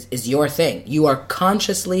your thing. You are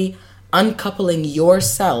consciously uncoupling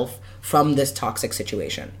yourself from this toxic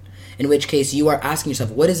situation. In which case you are asking yourself,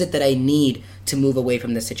 what is it that I need to move away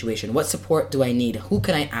from this situation? What support do I need? Who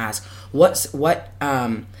can I ask?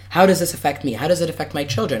 How does this affect me? How does it affect my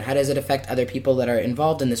children? How does it affect other people that are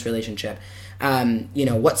involved in this relationship?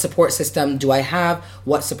 What support system do I have?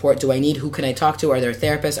 What support do I need? Who can I talk to? Are there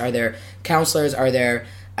therapists? Are there counselors? Are there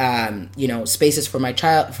spaces for my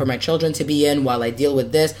children to be in while I deal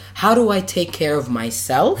with this? How do I take care of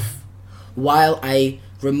myself while I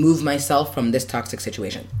remove myself from this toxic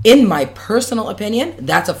situation? In my personal opinion,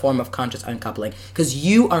 that's a form of conscious uncoupling, because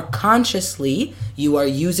you are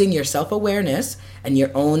using your self-awareness and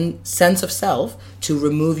your own sense of self to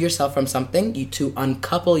remove yourself from something, to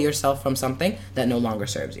uncouple yourself from something that no longer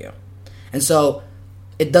serves you. And so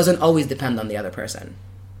it doesn't always depend on the other person.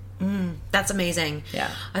 That's amazing.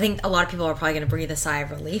 Yeah. I think a lot of people are probably going to breathe a sigh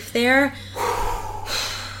of relief there.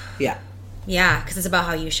 Yeah. Yeah, because it's about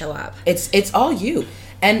how you show up. It's all you.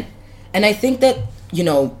 And I think that,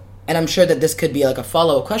 and I'm sure that this could be like a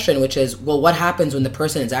follow-up question, which is, well, what happens when the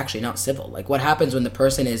person is actually not civil? Like, what happens when the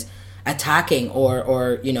person is attacking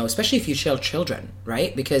or especially if you share children,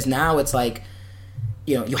 right? Because now it's like,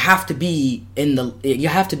 you have to be in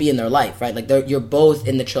their life, right? Like you're both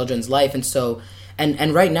in the children's life. And so,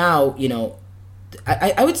 and right now,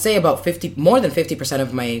 I would say about more than 50%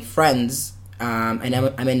 of my friends, and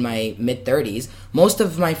I'm in my mid-30s, most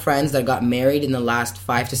of my friends that got married in the last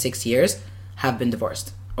 5 to 6 years have been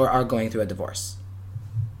divorced or are going through a divorce,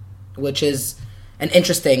 which is an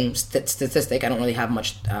interesting statistic. I don't really have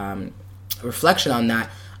much reflection on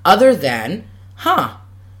that, other than,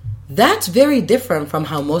 that's very different from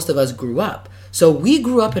how most of us grew up. So we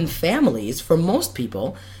grew up in families, for most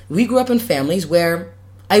people, we grew up in families where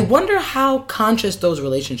I wonder how conscious those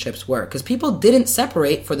relationships were, because people didn't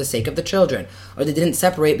separate for the sake of the children, or they didn't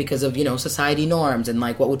separate because of, society norms and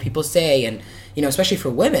like what would people say, and especially for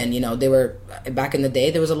women, they were, back in the day,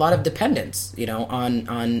 there was a lot of dependence,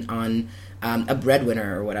 on a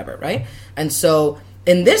breadwinner or whatever, right? And so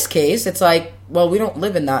in this case, it's like, well, we don't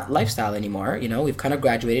live in that lifestyle anymore. We've kind of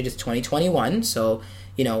graduated. It's 2021, so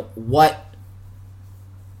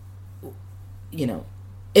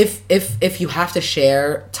if you have to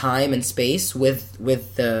share time and space with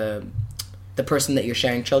the person that you're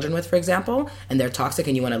sharing children with, for example, and they're toxic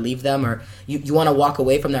and you want to leave them, or you want to walk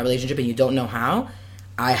away from that relationship and you don't know how,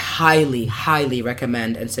 I highly, highly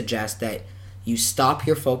recommend and suggest that you stop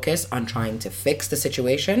your focus on trying to fix the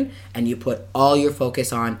situation and you put all your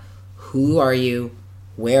focus on who are you,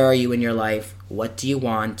 where are you in your life, what do you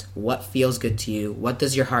want, what feels good to you, what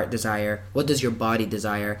does your heart desire, what does your body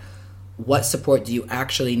desire, what support do you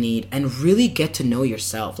actually need, and really get to know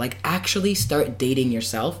yourself. Like, actually start dating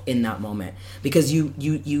yourself in that moment, because you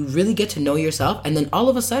really get to know yourself, and then all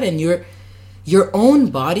of a sudden your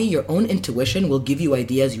own body, your own intuition will give you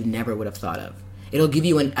ideas you never would have thought of. It'll give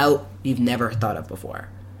you an out you've never thought of before.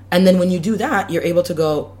 And then when you do that, you're able to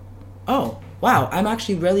go, oh, wow, I'm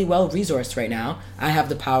actually really well resourced right now. I have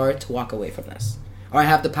the power to walk away from this, or I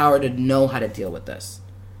have the power to know how to deal with this.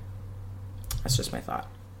 That's just my thought.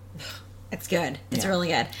 It's good. It's really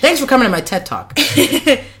good. Thanks for coming to my TED Talk.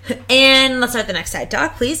 And let's start the next TED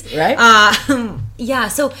Talk, please. Right?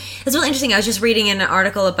 So it's really interesting. I was just reading an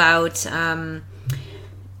article about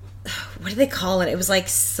what did they call it? It was like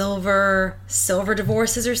silver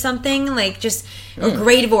divorces or something, like just or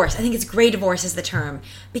gray divorce. I think it's gray divorce is the term,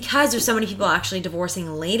 because there's so many people actually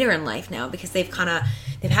divorcing later in life now because they've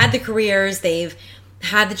had the careers, they've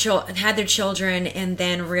had their children, and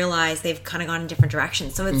then realized they've kind of gone in different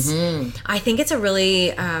directions. So it's I think it's a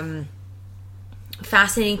really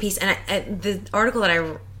fascinating piece. And the article that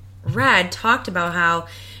I read talked about how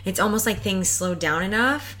it's almost like things slowed down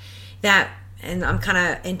enough that, and I'm kind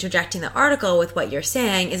of interjecting the article with what you're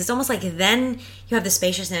saying, is it's almost like then you have the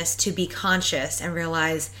spaciousness to be conscious and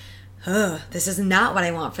realize, oh, this is not what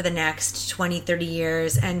I want for the next 20, 30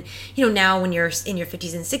 years. And, now when you're in your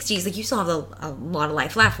 50s and 60s, like you still have a lot of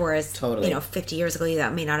life left, whereas, 50 years ago,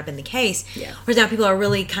 that may not have been the case. Yeah. Whereas now people are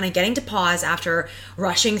really kind of getting to pause after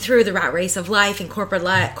rushing through the rat race of life and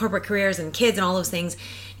corporate careers and kids and all those things,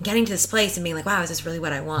 getting to this place and being like, wow, is this really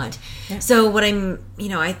what I want? Yeah. So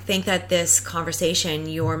I think that this conversation,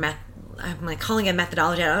 I'm like calling it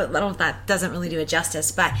methodology. I don't know if that doesn't really do it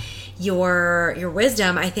justice, but your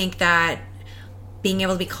wisdom, I think that being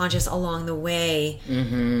able to be conscious along the way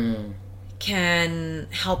can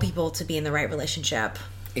help people to be in the right relationship.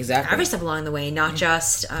 Exactly. Every step along the way, not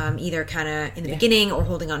just either kind of in the beginning or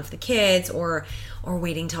holding on for the kids or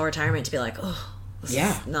waiting till retirement to be like, oh, this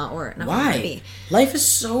is not where Why? To be. Life is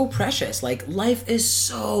so precious. Like, life is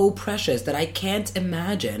so precious that I can't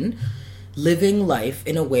imagine living life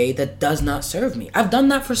in a way that does not serve me. I've done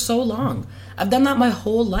that for so long. I've done that my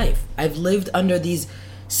whole life. I've lived under these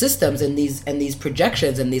systems and these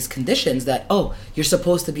projections and these conditions that, oh, you're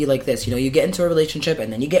supposed to be like this. You get into a relationship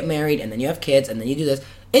and then you get married and then you have kids and then you do this.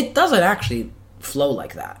 It doesn't actually flow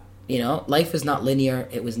like that. Life is not linear.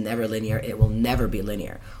 It was never linear. It will never be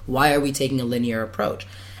linear. Why are we taking a linear approach?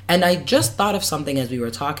 And I just thought of something as we were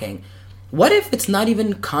talking. What if it's not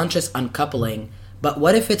even conscious uncoupling, but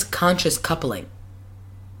what if it's conscious coupling?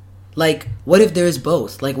 Like, what if there's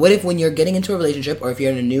both? Like, what if when you're getting into a relationship, or if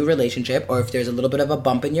you're in a new relationship, or if there's a little bit of a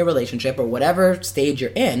bump in your relationship, or whatever stage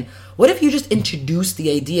you're in, what if you just introduce the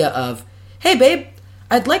idea of, hey, babe,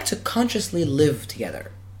 I'd like to consciously live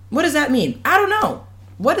together. What does that mean? I don't know.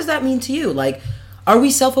 What does that mean to you? Like, are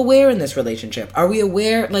we self-aware in this relationship? Are we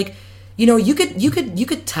aware? Like, you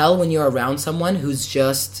could tell when you're around someone who's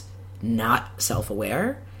just not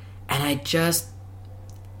self-aware. And I'd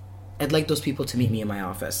like those people to meet me in my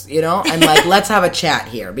office, and like, let's have a chat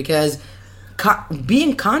here, because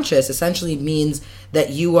being conscious essentially means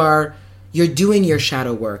that you're doing your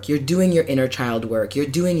shadow work, you're doing your inner child work, you're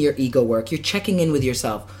doing your ego work, you're checking in with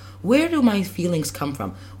yourself. Where do my feelings come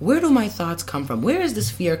from? Where do my thoughts come from? Where is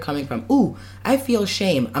this fear coming from? Ooh, I feel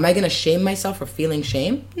shame. Am I going to shame myself for feeling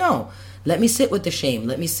shame? No. Let me sit with the shame.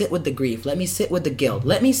 Let me sit with the grief. Let me sit with the guilt.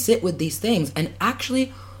 Let me sit with these things and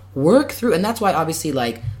actually work through. And that's why, obviously,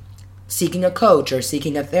 like, seeking a coach or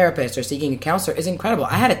seeking a therapist or seeking a counselor is incredible.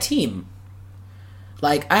 I had a team.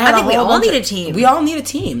 Like, I think we all need a team. We all need a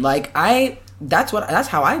team. Like, that's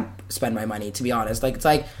how I spend my money, to be honest. Like, it's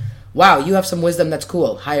like, wow, you have some wisdom, that's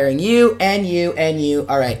cool. Hiring you and you and you.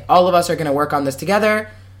 All right, all of us are going to work on this together.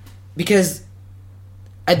 Because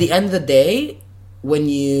at the end of the day, when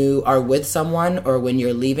you are with someone or when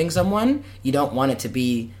you're leaving someone, you don't want it to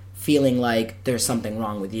be feeling like there's something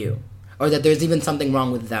wrong with you. Or that there's even something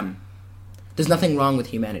wrong with them. There's nothing wrong with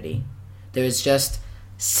humanity. There's just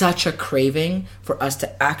such a craving for us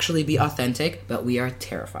to actually be authentic, but we are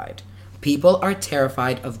terrified. People are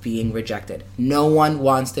terrified of being rejected. No one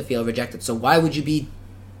wants to feel rejected. So why would you be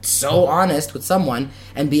so honest with someone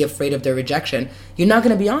and be afraid of their rejection? You're not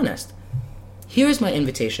going to be honest. Here's my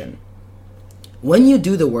invitation. When you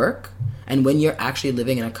do the work, and when you're actually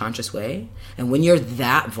living in a conscious way, and when you're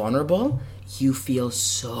that vulnerable, you feel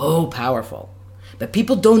so powerful. But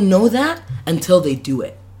people don't know that until they do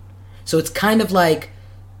it. So it's kind of like,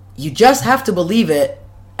 you just have to believe it,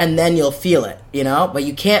 and then you'll feel it, But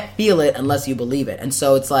you can't feel it unless you believe it. And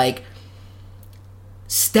so it's like,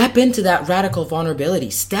 step into that radical vulnerability.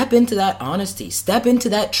 Step into that honesty. Step into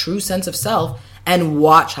that true sense of self and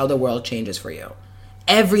watch how the world changes for you.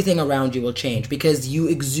 Everything around you will change because you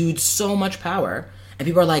exude so much power. And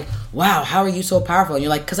people are like, wow, how are you so powerful? And you're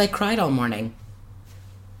like, because I cried all morning.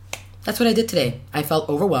 That's what I did today. I felt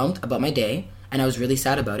overwhelmed about my day, and I was really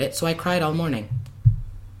sad about it, so I cried all morning.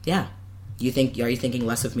 Yeah. Are you thinking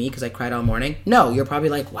less of me because I cried all morning? No, you're probably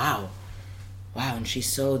like, wow, and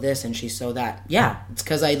she's so this and she's so that. Yeah, it's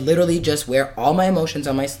because I literally just wear all my emotions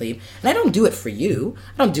on my sleeve. And I don't do it for you.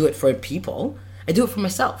 I don't do it for people. I do it for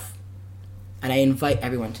myself. And I invite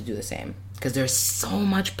everyone to do the same. Because there's so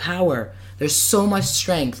much power. There's so much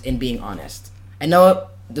strength in being honest. I know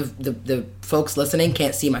the folks listening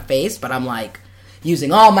can't see my face, but I'm like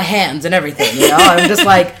using all my hands and everything, I'm just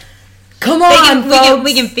like, Come on,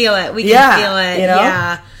 we can feel it. We can feel it. You know?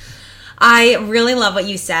 Yeah. I really love what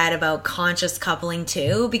you said about conscious coupling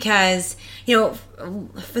too, because, you know,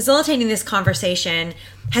 facilitating this conversation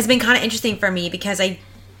has been kind of interesting for me because like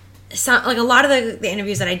a lot of the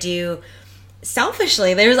interviews that I do,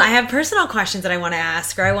 selfishly, I have personal questions that I want to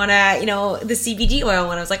ask, or I want to, you know, the CBD oil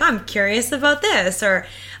one, I was like, I'm curious about this, or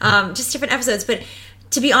just different episodes. But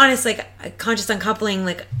to be honest, like conscious uncoupling,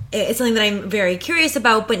 like it's something that I'm very curious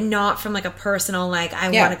about, but not from like a personal, like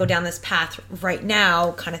I want to go down this path right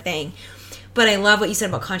now kind of thing. But I love what you said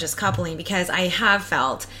about conscious coupling, because I have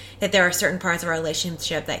felt that there are certain parts of our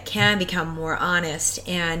relationship that can become more honest,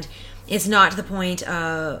 and it's not to the point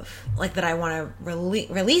of like that I want to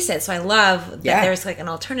release it. So I love that there's like an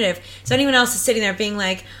alternative. So anyone else is sitting there being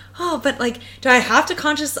like, oh, but like, do I have to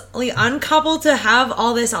consciously uncouple to have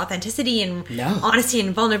all this authenticity and honesty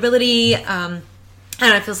and vulnerability? I don't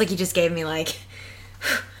know. It feels like you just gave me like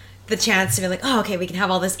the chance to be like, oh, okay, we can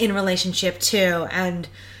have all this in relationship too. And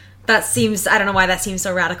that seems, I don't know why that seems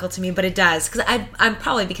so radical to me, but it does. Because I'm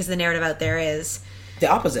probably, because the narrative out there is the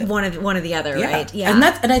opposite, one of the other, right? Yeah.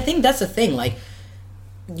 And I think that's the thing. Like,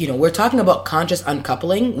 you know, we're talking about conscious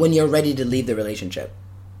uncoupling when you're ready to leave the relationship.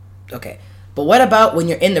 Okay. But what about when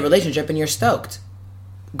you're in the relationship and you're stoked?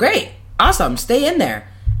 Great. Awesome. Stay in there.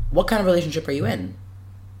 What kind of relationship are you in?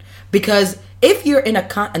 Because if you're in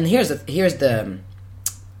and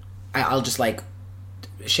I'll just like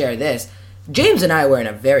share this. James and I were in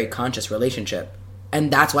a very conscious relationship, and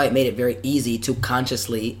that's why it made it very easy to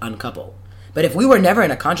consciously uncouple. But if we were never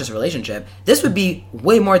in a conscious relationship, this would be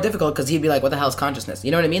way more difficult, because he'd be like, what the hell is consciousness?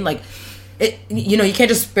 You know what I mean? Like, you know, you can't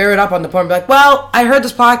just spare it up on the point and be like, well, I heard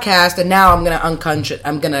this podcast and now I'm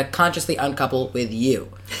gonna consciously uncouple with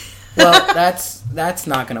you. Well, that's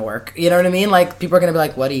not gonna work. You know what I mean? Like, people are gonna be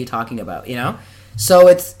like, what are you talking about? You know? So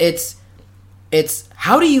it's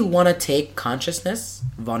how do you want to take consciousness,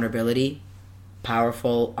 vulnerability,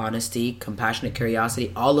 powerful honesty, compassionate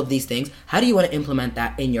curiosity, all of these things, how do you want to implement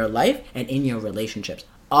that in your life and in your relationships?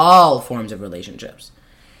 All forms of relationships.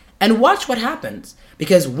 And watch what happens.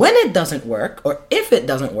 Because when it doesn't work, or if it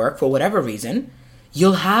doesn't work for whatever reason,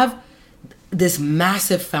 you'll have this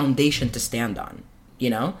massive foundation to stand on, you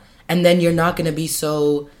know? And then you're not going to be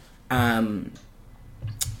so,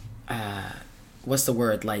 what's the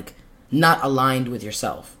word? Like, not aligned with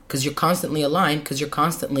yourself. Because you're constantly aligned, because you're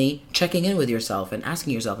constantly checking in with yourself and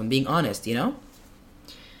asking yourself and being honest, you know?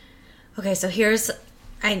 Okay, so here's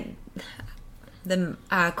the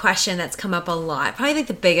question that's come up a lot. Probably like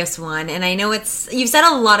the biggest one. And I know you've said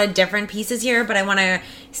a lot of different pieces here, but I want to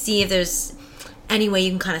see if there's any way you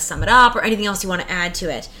can kind of sum it up or anything else you want to add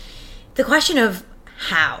to it. The question of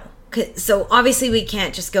how. So obviously we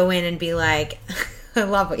can't just go in and be like... I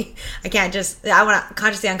want to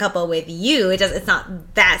consciously uncouple with you. It's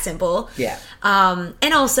not that simple. Yeah.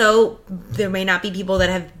 And also, there may not be people that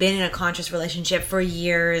have been in a conscious relationship for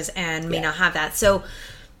years and may not have that. So,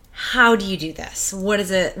 how do you do this? What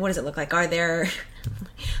does it look like? Are there...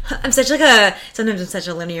 sometimes I'm such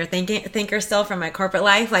a linear thinker still from my corporate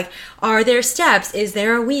life. Like, are there steps? Is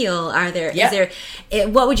there a wheel?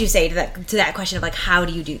 What would you say to that question of like, how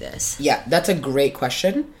do you do this? Yeah, that's a great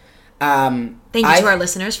question. Thank you to our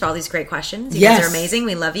listeners for all these great questions. You guys are amazing.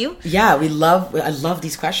 We love you. Yeah, I love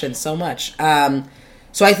these questions so much.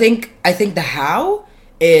 So I think the how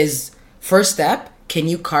is, first step, can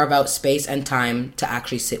you carve out space and time to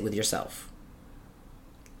actually sit with yourself?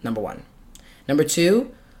 Number one. Number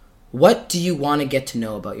two, what do you want to get to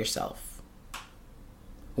know about yourself?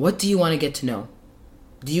 What do you want to get to know?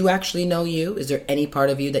 Do you actually know you? Is there any part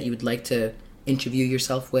of you that you would like to interview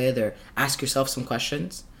yourself with or ask yourself some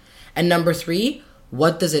questions? And number three,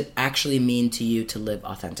 what does it actually mean to you to live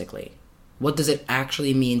authentically? What does it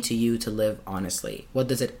actually mean to you to live honestly? What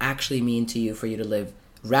does it actually mean to you for you to live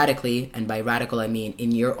radically? And by radical, I mean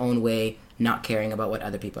in your own way, not caring about what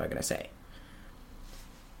other people are going to say.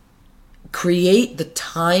 Create the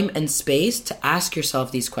time and space to ask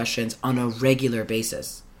yourself these questions on a regular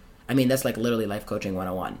basis. I mean, that's like literally life coaching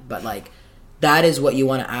 101. But like, that is what you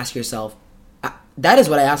want to ask yourself. That is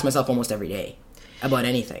what I ask myself almost every day. About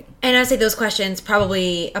anything. And I'd say those questions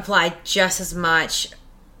probably apply just as much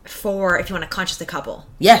for if you want to consciously couple.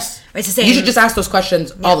 Yes. It's the same. You should just ask those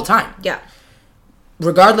questions all the time. Yeah.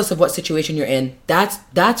 Regardless of what situation you're in, that's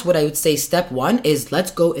what I would say step one is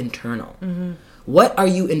let's go internal. Mm-hmm. What are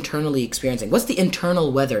you internally experiencing? What's the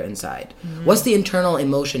internal weather inside? Mm-hmm. What's the internal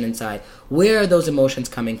emotion inside? Where are those emotions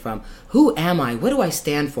coming from? Who am I? What do I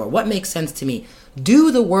stand for? What makes sense to me?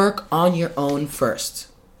 Do the work on your own first.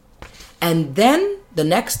 And then the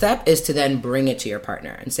next step is to then bring it to your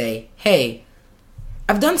partner and say, hey,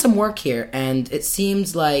 I've done some work here and it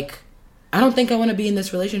seems like I don't think I want to be in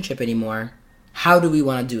this relationship anymore. How do we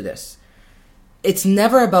want to do this? It's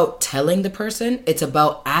never about telling the person. It's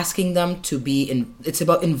about asking them to be it's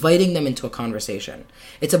about inviting them into a conversation.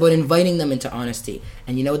 It's about inviting them into honesty.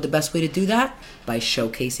 And you know what the best way to do that? By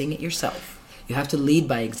showcasing it yourself. You have to lead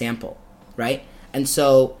by example, right? And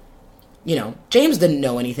so, you know, James didn't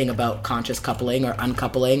know anything about conscious coupling or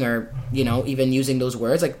uncoupling or, you know, even using those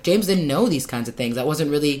words. Like, James didn't know these kinds of things. That wasn't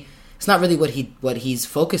really, it's not really what he's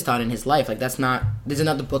focused on in his life. Like, that's not, these are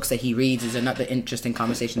not the books that he reads. These are not the interesting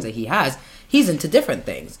conversations that he has. He's into different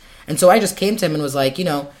things. And so I just came to him and was like, you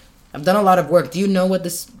know, I've done a lot of work. Do you know what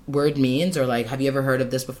this word means? Or like, have you ever heard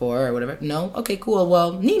of this before or whatever? No? Okay, cool.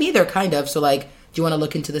 Well, me neither, kind of. So like, do you want to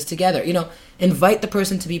look into this together? You know, invite the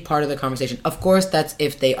person to be part of the conversation. Of course, that's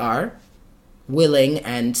if they are willing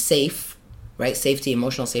and safe, right? Safety,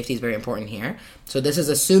 emotional safety is very important here. So this is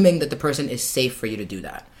assuming that the person is safe for you to do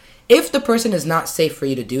that. If the person is not safe for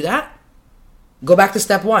you to do that, go back to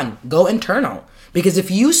step one. Go internal. Because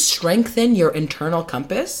if you strengthen your internal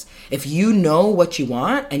compass, if you know what you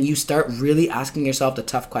want and you start really asking yourself the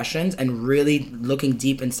tough questions and really looking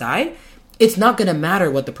deep inside, it's not going to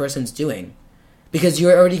matter what the person's doing. Because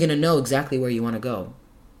you're already going to know exactly where you want to go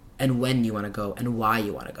and when you want to go and why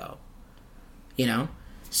you want to go. You know?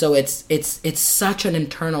 So it's such an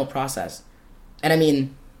internal process. And I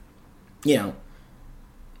mean, you know,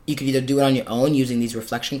 you can either do it on your own using these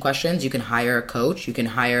reflection questions. You can hire a coach. You can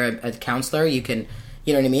hire a counselor. You can,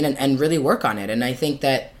 you know what I mean? And really work on it. And I think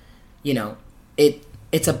that, you know,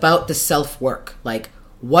 it's about the self-work. Like,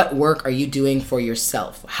 what work are you doing for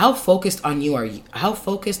yourself? How focused on you are you? How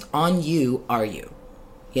focused on you are you?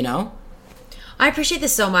 You know? I appreciate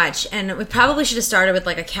this so much. And we probably should have started with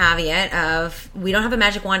like a caveat of we don't have a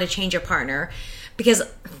magic wand to change your partner. Because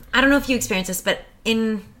I don't know if you experience this, but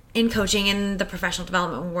in coaching, in the professional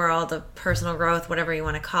development world, of personal growth, whatever you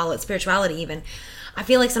want to call it, spirituality even, I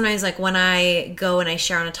feel like sometimes like when I go and I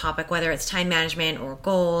share on a topic, whether it's time management or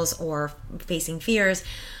goals or facing fears,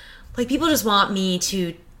 like people just want me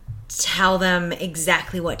to tell them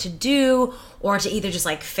exactly what to do or to either just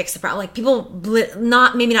like fix the problem. Like people,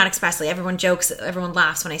 maybe not expressly, everyone jokes, everyone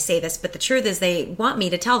laughs when I say this, but the truth is they want me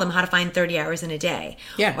to tell them how to find 30 hours in a day.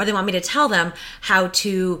 Yeah. Or they want me to tell them how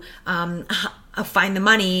to find the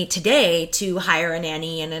money today to hire a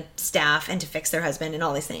nanny and a staff and to fix their husband and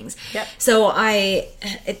all these things. Yep. So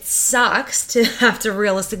it sucks to have to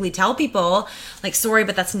realistically tell people like, sorry,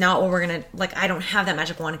 but that's not what we're going to, like, I don't have that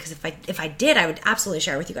magic wand, because if I did, I would absolutely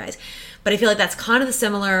share it with you guys. But I feel like that's kind of the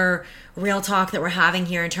similar real talk that we're having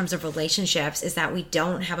here in terms of relationships, is that we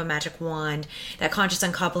don't have a magic wand. That conscious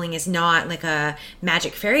uncoupling is not like a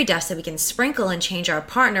magic fairy dust that we can sprinkle and change our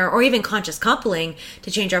partner, or even conscious coupling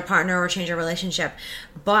to change our partner or change our relationship.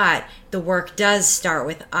 But the work does start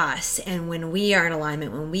with us. And when we are in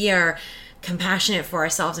alignment, when we are compassionate for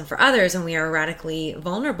ourselves and for others, and we are radically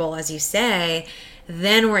vulnerable, as you say,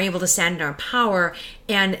 then we're able to stand in our power,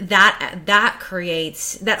 and that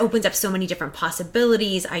opens up so many different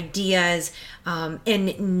possibilities, ideas,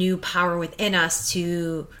 and new power within us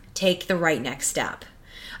to take the right next step.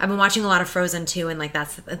 I've been watching a lot of Frozen 2, and like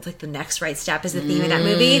it's like the next right step is the theme of that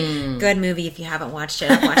movie. Good movie if you haven't watched it.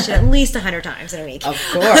 I've watched it at least 100 times in a week. Of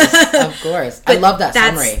course. I love that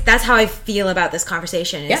summary. That's how I feel about this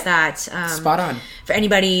conversation. Is that spot on. For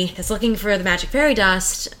anybody that's looking for the magic fairy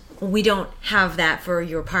dust, we don't have that for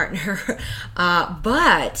your partner.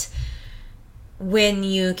 But when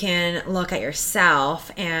you can look at yourself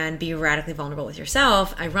and be radically vulnerable with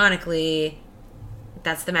yourself, ironically,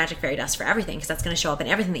 that's the magic fairy dust for everything, because that's going to show up in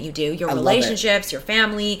everything that you do, your relationships, your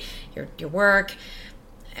family, your work,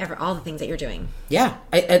 all the things that you're doing. Yeah.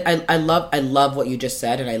 I love what you just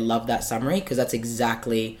said, and I love that summary, because that's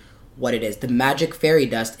exactly what it is. The magic fairy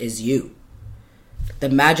dust is you. The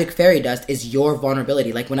magic fairy dust is your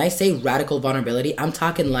vulnerability. Like when I say radical vulnerability, I'm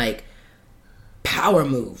talking like power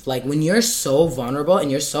move. Like when you're so vulnerable and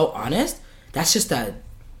you're so honest, that's just a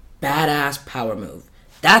badass power move.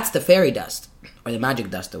 That's the fairy dust, or the magic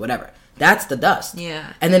dust, or whatever. That's the dust.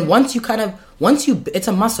 Yeah. And then it's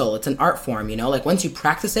a muscle, it's an art form, you know? Like once you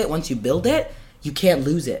practice it, once you build it, you can't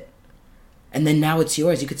lose it. And then now it's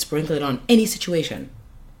yours. You could sprinkle it on any situation.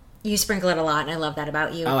 You sprinkle it a lot, and I love that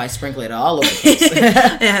about you. Oh, I sprinkle it all over the place.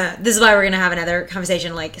 Yeah, this is why we're going to have another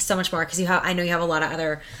conversation, like so much more, because I know you have a lot of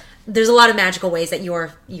other, there's a lot of magical ways that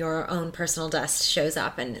your own personal dust shows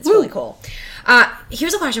up, and it's really cool.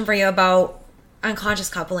 Here's a question for you about unconscious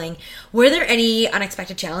coupling. Were there any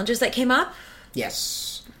unexpected challenges that came up?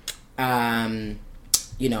 Yes. Splitting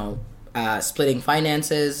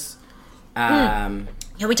finances. Can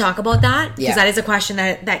we talk about that? Because that is a question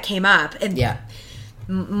that came up. And yeah.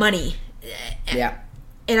 Money. Yeah.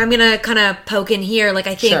 And I'm going to kind of poke in here. Like,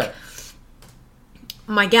 I think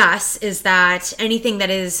my guess is that anything that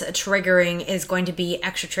is triggering is going to be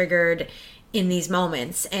extra triggered in these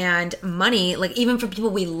moments. And money, like even for people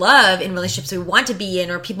we love in relationships we want to be in,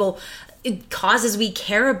 or people, causes we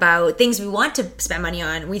care about, things we want to spend money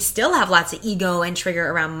on, we still have lots of ego and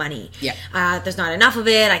trigger around money. There's not enough of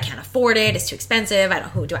it. I can't afford it. It's too expensive.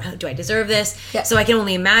 Do I deserve this? So I can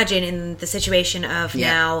only imagine in the situation of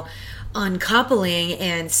now uncoupling,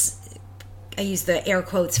 and I use the air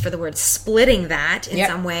quotes for the word splitting that in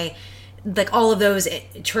some way, like all of those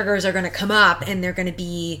triggers are going to come up, and they're going to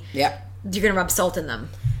be you're going to rub salt in them.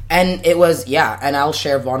 And it was, and I'll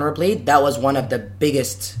share vulnerably, that was one of the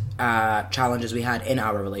biggest challenges we had in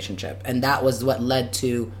our relationship. And that was what led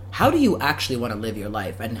to, how do you actually want to live your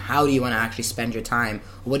life? And how do you want to actually spend your time?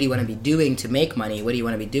 What do you want to be doing to make money? What do you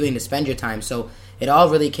want to be doing to spend your time? So it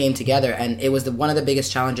all really came together. And it was one of the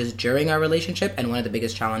biggest challenges during our relationship, and one of the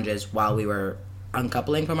biggest challenges while we were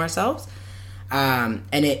uncoupling from ourselves. And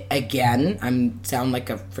it, again, I sound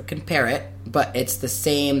like a freaking parrot, but it's the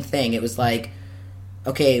same thing. It was like,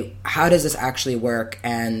 okay, how does this actually work?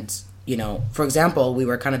 And, you know, for example, we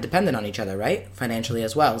were kind of dependent on each other, right? Financially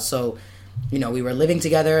as well. So, you know, we were living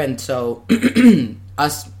together, and so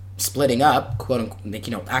us splitting up, quote unquote, like,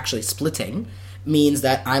 you know, actually splitting means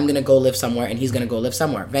that I'm going to go live somewhere and he's going to go live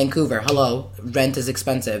somewhere. Vancouver, hello, rent is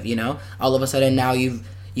expensive, you know? All of a sudden now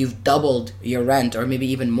you've doubled your rent, or maybe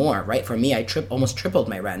even more, right? For me, I almost tripled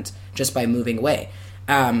my rent just by moving away.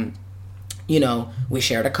 You know, we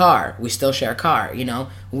shared a car. We still share a car, you know.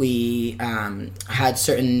 We had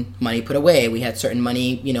certain money put away. We had certain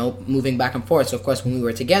money, you know, moving back and forth. So, of course, when we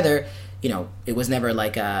were together, you know, it was never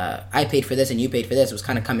like I paid for this and you paid for this. It was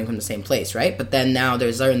kind of coming from the same place, right? But then now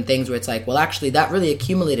there's certain things where it's like, well, actually, that really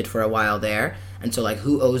accumulated for a while there. And so, like,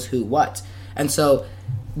 who owes who what? And so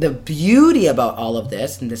the beauty about all of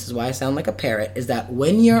this, and this is why I sound like a parrot, is that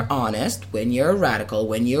when you're honest, when you're radical,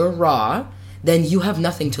 when you're raw, then you have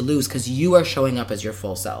nothing to lose, because you are showing up as your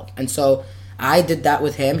full self. And so I did that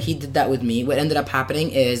with him. He did that with me. What ended up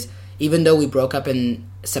happening is, even though we broke up in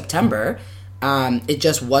September, it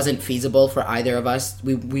just wasn't feasible for either of us.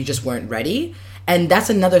 We just weren't ready. And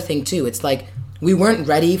that's another thing too. It's like, we weren't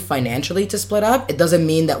ready financially to split up. It doesn't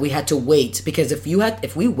mean that we had to wait, because if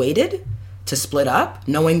we waited to split up,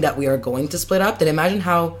 knowing that we are going to split up, then imagine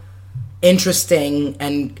how interesting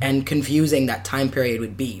and confusing that time period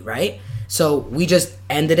would be, right? So we just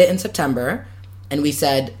ended it in September, and we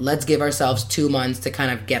said, let's give ourselves 2 months to kind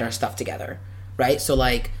of get our stuff together, right? So,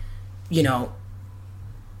 like, you know,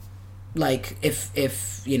 like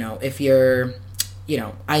if you're, you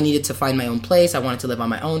know, I needed to find my own place. I wanted to live on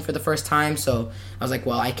my own for the first time. So I was like,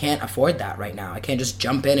 well, I can't afford that right now. I can't just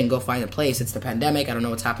jump in and go find a place. It's the pandemic. I don't know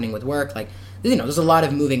what's happening with work. Like, you know, there's a lot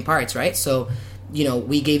of moving parts, right? So, you know,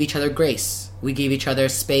 we gave each other grace. We gave each other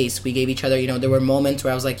space. We gave each other, you know, there were moments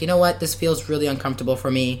where I was like, you know what, this feels really uncomfortable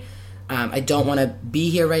for me. I don't want to be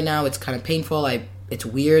here right now. It's kind of painful. It's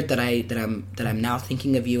weird that I'm now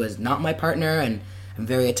thinking of you as not my partner, and I'm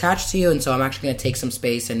very attached to you. And so I'm actually going to take some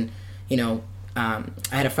space. And, you know, I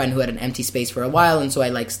had a friend who had an empty space for a while, and so I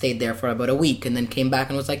like stayed there for about a week, and then came back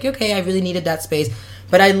and was like, okay, I really needed that space.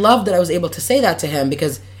 But I love that I was able to say that to him,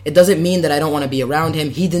 because it doesn't mean that I don't want to be around him.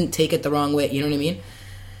 He didn't take it the wrong way. You know what I mean?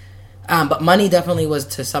 But money definitely was,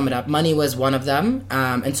 to sum it up, money was one of them.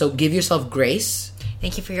 And so give yourself grace.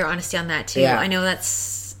 Thank you for your honesty on that, too. Yeah. I know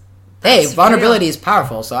that's hey, vulnerability is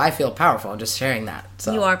powerful, so I feel powerful just sharing that.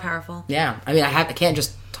 So, you are powerful. Yeah. I mean, I can't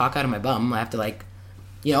just talk out of my bum. I have to, like,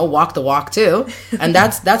 you know, walk the walk, too. And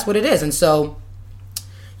that's what it is. And so,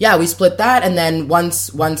 yeah, we split that. And then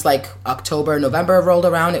once like October, November rolled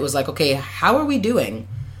around, it was like, okay, how are we doing?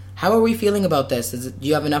 How are we feeling about this? Do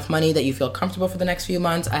you have enough money that you feel comfortable for the next few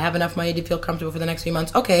months? I have enough money to feel comfortable for the next few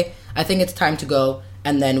months. Okay, I think it's time to go.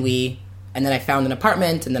 And then I found an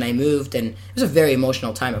apartment, and then I moved. And it was a very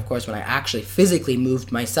emotional time, of course, when I actually physically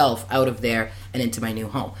moved myself out of there and into my new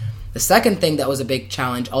home. The second thing that was a big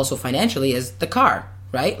challenge also financially is the car,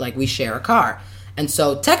 right? Like, we share a car. And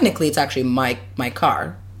so technically it's actually my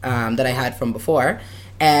car that I had from before.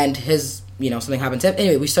 And his, you know, something happened to him.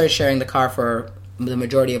 Anyway, we started sharing the car for the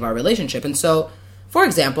majority of our relationship. And so, for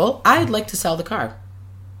example, I'd like to sell the car,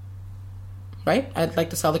 right? I'd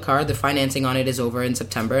like to sell the car. The financing on it is over in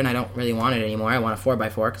September, and I don't really want it anymore. I want a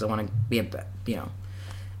 4x4 because I want to be a, you know,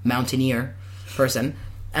 mountaineer person.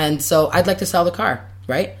 And so I'd like to sell the car,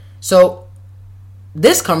 right? So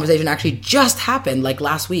this conversation actually just happened like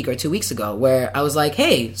last week or 2 weeks ago, where I was like,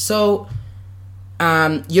 hey, so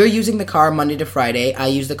you're using the car Monday to Friday. I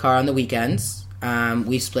use the car on the weekends.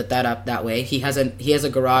 We split that up that way. He has a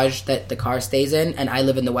garage that the car stays in, and I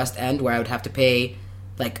live in the West End, where I would have to pay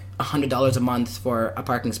like $100 a month for a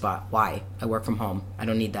parking spot. Why? I work from home. I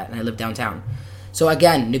don't need that, and I live downtown. So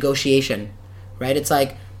again, negotiation, right? It's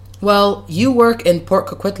like, well, you work in Port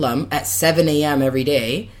Coquitlam at 7 a.m. every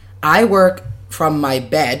day. I work from my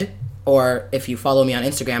bed, or if you follow me on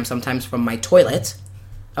Instagram, sometimes from my toilet,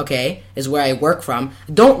 okay, is where I work from.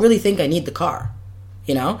 Don't really think I need the car,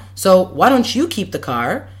 you know? So why don't you keep the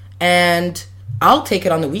car, and I'll take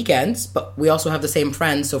it on the weekends, but we also have the same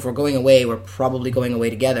friends, so if we're going away, we're probably going away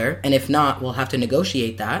together, and if not, we'll have to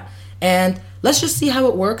negotiate that, and let's just see how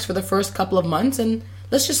it works for the first couple of months, and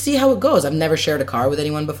let's just see how it goes. I've never shared a car with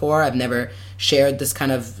anyone before. I've never shared this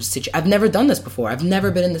kind of I've never done this before. I've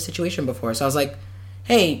never been in this situation before. So I was like,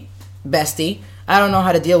 hey, bestie, I don't know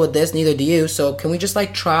how to deal with this. Neither do you. So can we just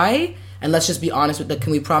like try? And let's just be honest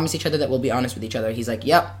can we promise each other that we'll be honest with each other? He's like,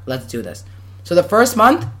 yep, let's do this. So the first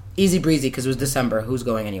month, easy breezy, because it was December. Who's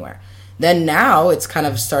going anywhere? Then now it's kind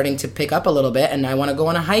of starting to pick up a little bit, and I want to go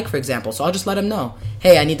on a hike, for example. So I'll just let him know,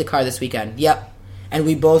 hey, I need the car this weekend. Yep. And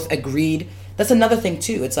we both agreed. That's another thing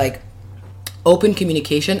too. It's like open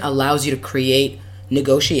communication allows you to create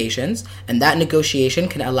negotiations, and that negotiation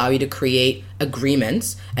can allow you to create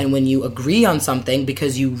agreements. And when you agree on something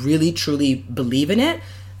because you really truly believe in it,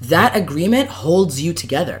 that agreement holds you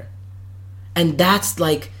together. And that's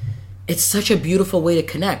like, it's such a beautiful way to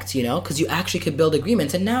connect, you know, because you actually could build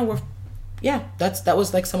agreements. And now that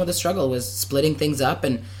was like some of the struggle, was splitting things up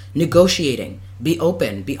and negotiating. Be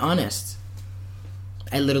open, be honest.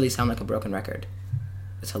 I literally sound like a broken record.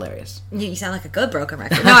 It's hilarious. You sound like a good broken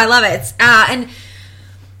record. No, I love it. It's, and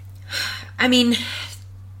I mean,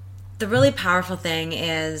 the really powerful thing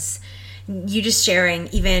is you just sharing.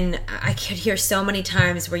 Even I could hear so many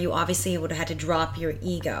times where you obviously would have had to drop your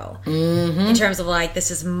ego in terms of like,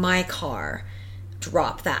 this is my car.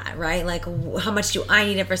 Drop that, right? Like, how much do I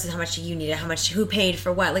need it versus how much do you need it? Who paid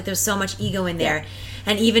for what? Like, there's so much ego in there. Yeah.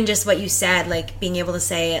 And even just what you said, like being able to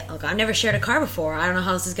say, look, I've never shared a car before. I don't know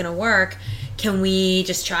how this is going to work. Can we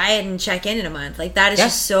just try it and check in a month? Like, that is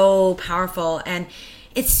just so powerful. And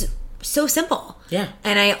it's so simple. Yeah.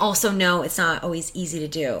 And I also know it's not always easy to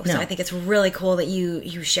do. No. So I think it's really cool that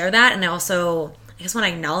you share that. And I also, I just want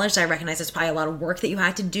to acknowledge that I recognize there's probably a lot of work that you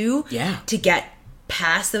had to do to get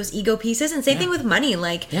past those ego pieces. And same thing with money,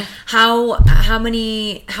 like how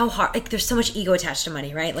hard, like there's so much ego attached to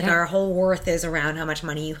money, right? Like our whole worth is around how much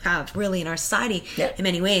money you have, really, in our society in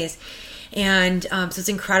many ways. And so it's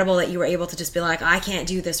incredible that you were able to just be like, I can't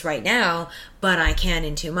do this right now, but I can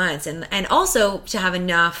in 2 months. And also to have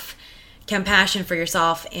enough compassion for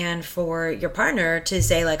yourself and for your partner to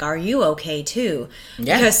say, like, are you okay too?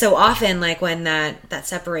 Because so often, like, when that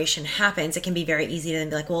separation happens, it can be very easy to then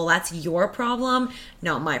be like, well, that's your problem,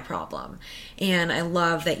 not my problem. And I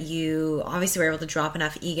love that you obviously were able to drop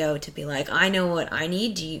enough ego to be like, I know what I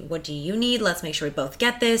need. What do you need? Let's make sure we both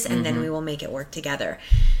get this, and then we will make it work together.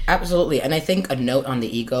 Absolutely. And I think a note on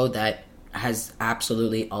the ego that has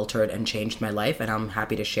absolutely altered and changed my life, and I'm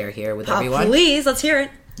happy to share here with everyone. Please, let's hear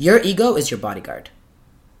it. Your ego is your bodyguard.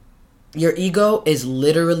 Your ego is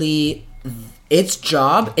literally its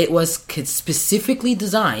job. It was specifically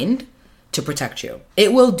designed to protect you.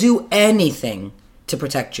 It will do anything to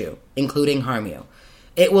protect you, including harm you.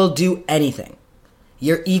 It will do anything.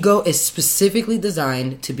 Your ego is specifically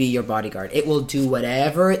designed to be your bodyguard. It will do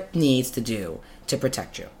whatever it needs to do to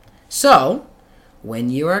protect you. So, when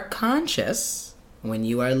you are conscious, when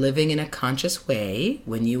you are living in a conscious way,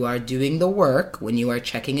 when you are doing the work, when you are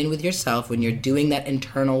checking in with yourself, when you're doing that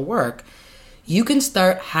internal work, you can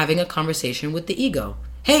start having a conversation with the ego.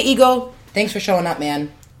 Hey, ego, thanks for showing up,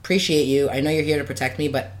 man. Appreciate you. I know you're here to protect me,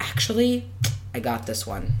 but actually, I got this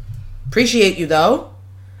one. Appreciate you, though.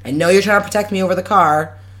 I know you're trying to protect me over the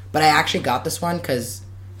car, but I actually got this one because,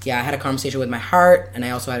 I had a conversation with my heart, and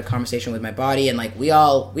I also had a conversation with my body, and, like, we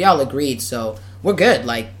all agreed, so we're good.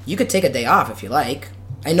 Like, you could take a day off if you like.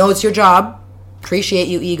 I know it's your job. Appreciate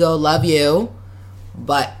you, ego. Love you.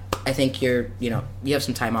 But I think you have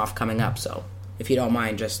some time off coming up. So if you don't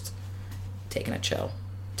mind just taking a chill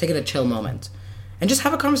moment and just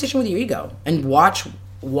have a conversation with your ego and watch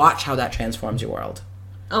how that transforms your world.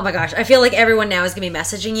 Oh my gosh. I feel like everyone now is going to be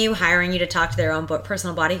messaging you, hiring you to talk to their own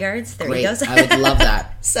personal bodyguards. Their egos. I would love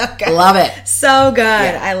that. So good. Love it. So good.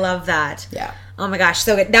 Yeah. I love that. Yeah. Oh my gosh,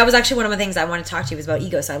 so good. That was actually one of the things I wanted to talk to you was about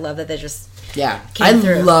ego. So I love that they just came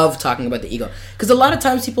through. Love talking about the ego because a lot of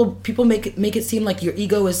times people make it seem like your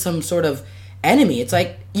ego is some sort of enemy. It's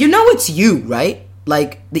like, it's you, right?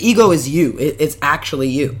 Like the ego is you. It's actually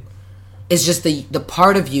you. It's just the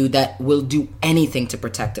part of you that will do anything to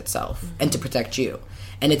protect itself and to protect you,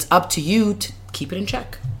 and it's up to you to keep it in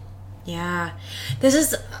check. Yeah. This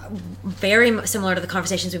is very similar to the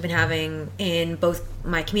conversations we've been having in both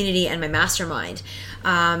my community and my mastermind.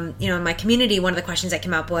 In my community, one of the questions that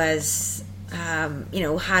came up was, how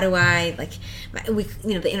do I,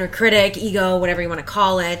 the inner critic, ego, whatever you want to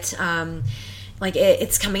call it,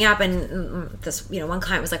 it's coming up, and this, one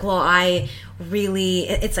client was like, well,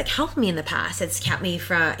 it's like helped me in the past. It's kept me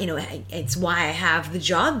from, it's why I have the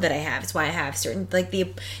job that I have. It's why I have certain,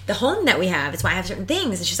 the home that we have. It's why I have certain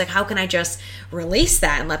things. And she's like, how can I just release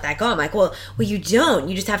that and let that go? I'm like, well, you don't.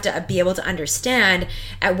 You just have to be able to understand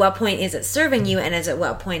at what point is it serving you, and at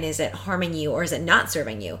what point is it harming you, or is it not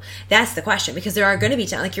serving you? That's the question, because there are going to be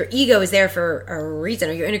times, like your ego is there for a reason,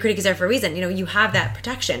 or your inner critic is there for a reason. You have that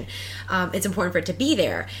protection. It's important for it to be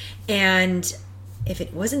there. And if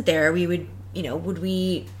it wasn't there, we would, would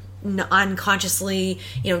we unconsciously,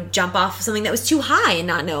 jump off something that was too high and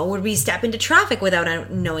not know? Would we step into traffic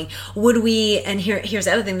without knowing? Would we, and here's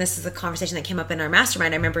the other thing, this is a conversation that came up in our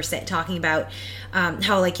mastermind. I remember talking about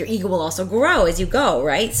how your ego will also grow as you go,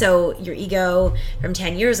 right? So your ego from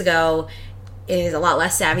 10 years ago is a lot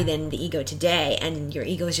less savvy than the ego today, and your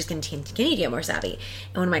ego is just going to continue to get more savvy.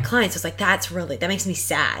 And one of my clients was like, that makes me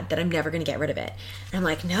sad that I'm never going to get rid of it. And I'm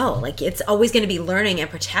like, no, it's always going to be learning and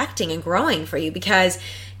protecting and growing for you, because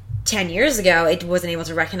 10 years ago it wasn't able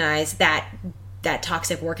to recognize that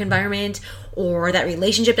toxic work environment, or that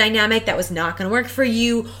relationship dynamic that was not going to work for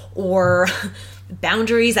you, or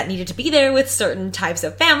boundaries that needed to be there with certain types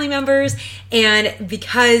of family members. And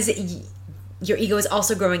because your ego is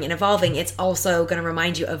also growing and evolving, it's also going to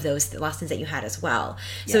remind you of those lessons that you had as well.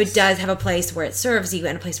 Yes. So it does have a place where it serves you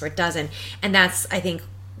and a place where it doesn't. And that's, I think,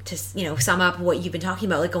 to sum up what you've been talking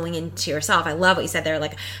about, going into yourself. I love what you said there,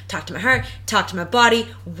 talk to my heart, talk to my body,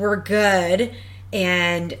 we're good.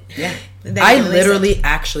 And yeah, I literally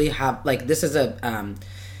actually have, this is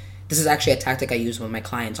actually a tactic I use with my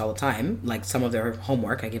clients all the time. Some of their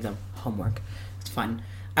homework, I give them homework. It's fun.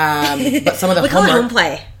 But some of the we call it home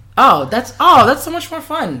play. Oh, that's so much more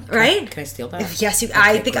fun. Right? Can I steal that? Yes,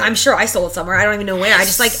 I'm sure I stole it somewhere. I don't even know where. I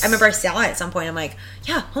just I remember I saw it at some point. I'm like,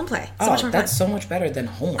 yeah, home play. Much more that's fun. So much better than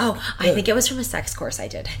homework. Oh, I think it was from a sex course I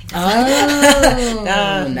did.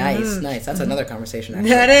 Nice. That's another conversation, actually.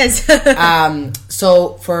 That is.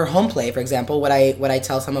 So for home play, for example, what I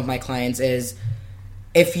tell some of my clients is,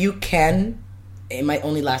 if you can, it might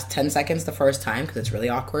only last 10 seconds the first time, because it's really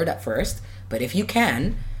awkward at first, but if you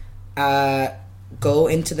can, go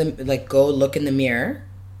look in the mirror,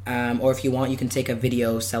 or if you want, you can take a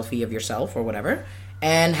video selfie of yourself or whatever,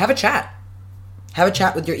 and have a chat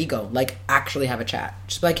with your ego. Actually have a chat.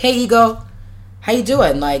 Just be like, hey ego, how you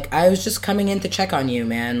doing? I was just coming in to check on you,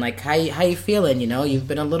 man. How you feeling? You've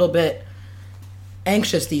been a little bit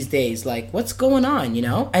anxious these days. What's going on?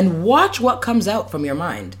 And watch what comes out from your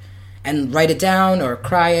mind, and write it down, or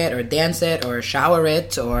cry it, or dance it, or shower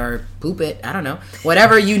it, or poop it. I don't know,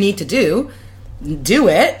 whatever you need to do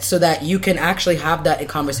it, so that you can actually have that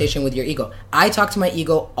conversation with your ego. I talk to my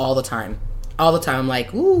ego all the time. I'm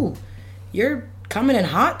like, ooh, you're coming in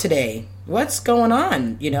hot today. What's going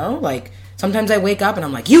on? Sometimes I wake up and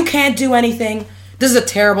I'm like, you can't do anything. This is a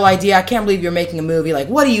terrible idea. I can't believe you're making a movie.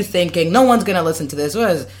 What are you thinking? No one's going to listen to this.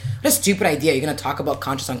 What a stupid idea. You're going to talk about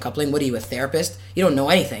conscious uncoupling. What are you, a therapist? You don't know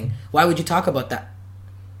anything. Why would you talk about that?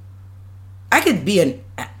 I could be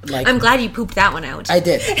I'm glad you pooped that one out. I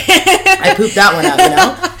did. I pooped that one out,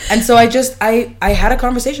 And so I had a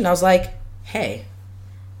conversation. I was like, hey,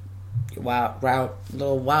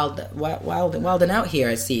 little wilding out here,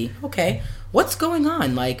 I see. Okay, what's going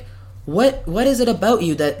on? What is it about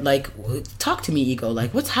you that, talk to me, ego.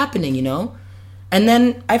 What's happening, And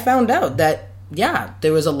then I found out that, yeah,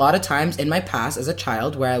 there was a lot of times in my past as a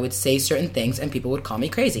child where I would say certain things and people would call me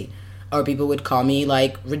crazy. Or people would call me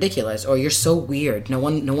ridiculous, or you're so weird. No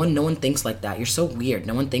one thinks like that. You're so weird.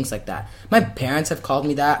 No one thinks like that. My parents have called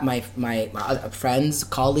me that. My friends,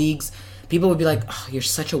 colleagues, people would be like, "Oh, you're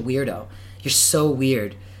such a weirdo. You're so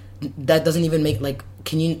weird. That doesn't even make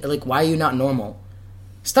can you why are you not normal?"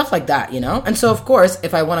 Stuff like that, And so of course,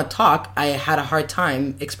 if I want to talk, I had a hard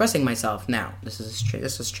time expressing myself. Now this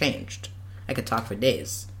has changed. I could talk for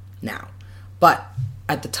days now, but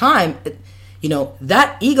at the time.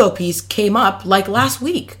 That ego piece came up last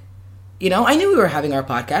week. I knew we were having our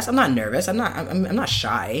podcast. I'm not nervous. I'm not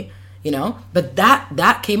shy, but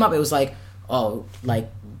that came up. It was do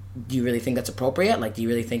you really think that's appropriate? Do you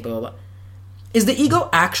really think blah, blah, blah? Is the ego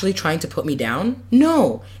actually trying to put me down?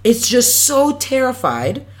 No. It's just so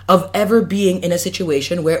terrified of ever being in a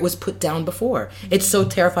situation where it was put down before. It's so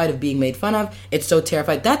terrified of being made fun of. It's so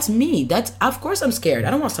terrified. That's me. Of course I'm scared.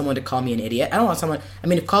 I don't want someone to call me an idiot. I don't want someone... I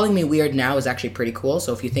mean, if calling me weird now is actually pretty cool.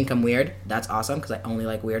 So if you think I'm weird, that's awesome because I only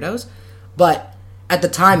like weirdos. But at the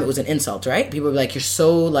time, it was an insult, right? People would be like, you're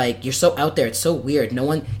so out there. It's so weird.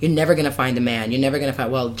 You're never going to find a man. You're never going to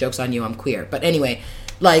find... Well, joke's on you. I'm queer. But anyway,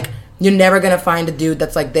 like... You're never going to find a dude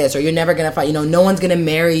that's like this, or you're never going to find, no one's going to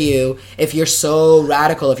marry you if you're so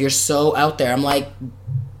radical, if you're so out there. I'm like,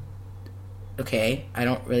 okay, I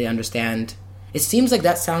don't really understand. It seems like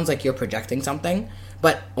that sounds like you're projecting something,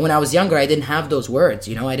 but when I was younger, I didn't have those words,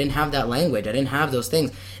 I didn't have that language. I didn't have those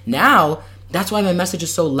things. Now, that's why my message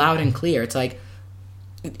is so loud and clear. It's like,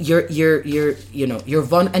 your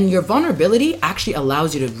vulnerability actually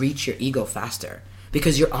allows you to reach your ego faster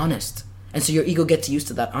because you're honest. And so your ego gets used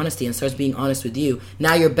to that honesty and starts being honest with you.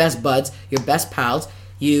 Now you're best buds, you're best pals.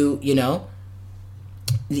 The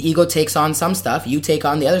ego takes on some stuff, you take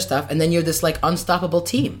on the other stuff, and then you're this like unstoppable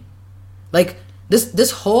team. Like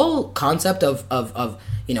this whole concept of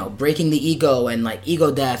breaking the ego and like ego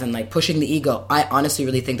death and like pushing the ego, I honestly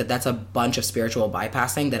really think that that's a bunch of spiritual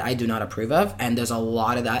bypassing that I do not approve of. And there's a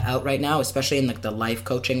lot of that out right now, especially in like the life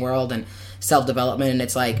coaching world and self-development. And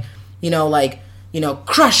it's like,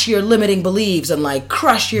 crush your limiting beliefs and like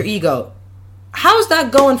crush your ego. How's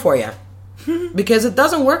that going for you? Because it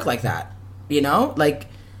doesn't work like that. Like,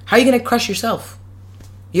 how are you going to crush yourself?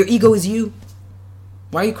 Your ego is you.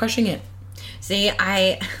 Why are you crushing it? See,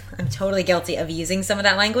 I'm totally guilty of using some of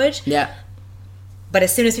that language. Yeah. But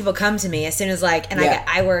as soon as people come to me,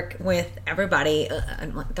 I work with everybody.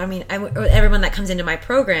 Everyone that comes into my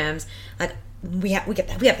programs, like, we have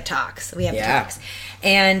the talks. We have the talks.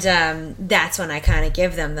 And that's when I kind of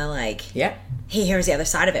give them the like, hey, here's the other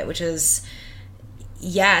side of it, which is,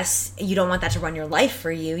 yes, you don't want that to run your life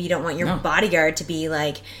for you. You don't want your bodyguard to be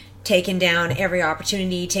like taking down every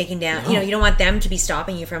opportunity, taking down, you don't want them to be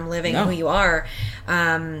stopping you from living who you are.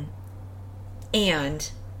 And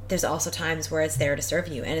there's also times where it's there to serve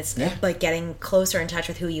you. And it's like getting closer in touch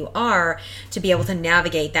with who you are to be able to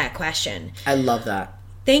navigate that question. I love that.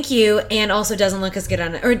 Thank you. And also doesn't look as good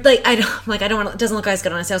on, or like, it doesn't look as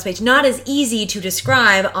good on a sales page. Not as easy to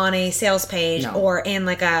describe on a sales page or in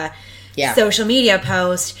like a social media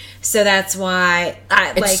post. So that's why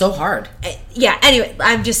it's so hard. Anyway,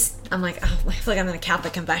 I'm like, oh, I feel like I'm in a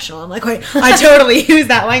Catholic confessional. I'm like, wait, I totally use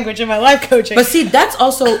that language in my life coaching. But see, that's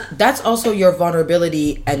also your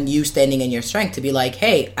vulnerability and you standing in your strength to be like,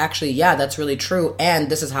 hey, actually, that's really true. And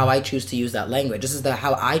this is how I choose to use that language. This is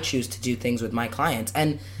how I choose to do things with my clients.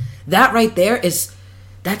 And that right there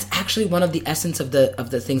that's actually one of the essence of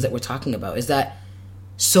the things that we're talking about, is that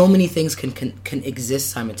so many things can exist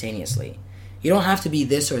simultaneously. You don't have to be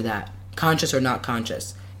this or that, conscious or not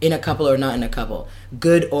conscious, in a couple or not in a couple,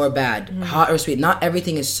 good or bad, hot or sweet. Not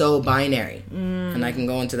everything is so binary. And I can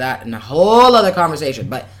go into that in a whole other conversation,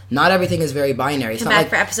 but not everything is very binary. Come back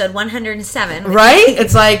for episode 107. Right?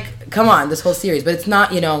 It's like, come on, this whole series. But it's not,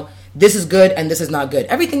 this is good and this is not good.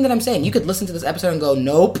 Everything that I'm saying, you could listen to this episode and go,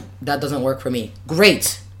 nope, that doesn't work for me.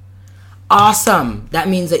 Great. Awesome. That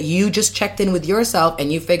means that you just checked in with yourself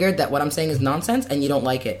and you figured that what I'm saying is nonsense and you don't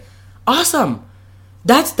like it. Awesome.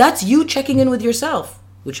 That's you checking in with yourself.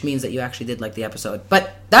 Which means that you actually did like the episode.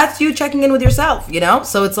 But that's you checking in with yourself,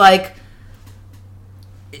 So it's like,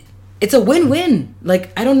 it's a win-win.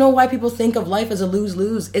 Like, I don't know why people think of life as a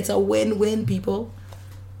lose-lose. It's a win-win, people.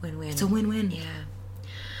 Win-win. It's a win-win.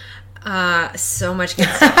 Yeah. So much good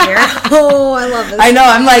stuff here. Oh, I love this. I know,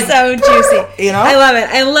 I'm like... So juicy. I love it.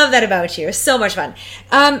 I love that about you. So much fun.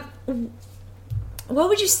 What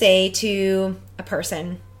would you say to a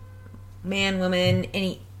person, man, woman,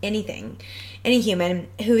 anything, any human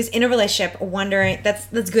who's in a relationship wondering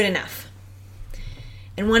that's good enough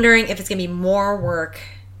and wondering if it's going to be more work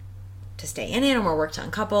to stay in it or more work to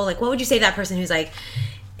uncouple? Like, what would you say to that person who's like,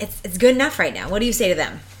 it's good enough right now? What do you say to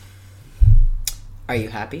them? Are you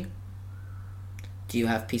happy? Do you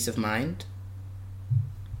have peace of mind?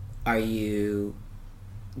 Are you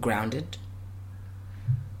grounded?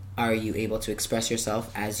 Are you able to express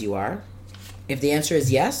yourself as you are? If the answer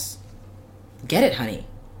is yes, get it, honey.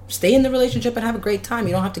 Stay in the relationship and have a great time.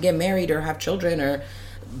 You don't have to get married or have children or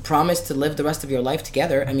promise to live the rest of your life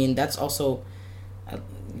together. I mean, that's also,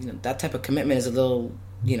 that type of commitment is a little,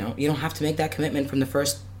 you don't have to make that commitment from the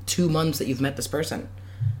first 2 months that you've met this person.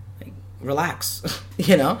 Like, relax,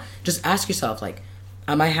 Just ask yourself, like,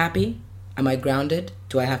 am I happy? Am I grounded?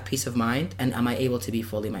 Do I have peace of mind? And am I able to be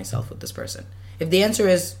fully myself with this person? If the answer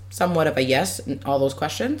is somewhat of a yes in all those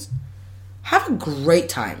questions, have a great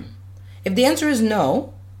time. If the answer is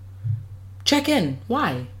no, check in.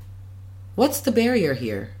 Why? What's the barrier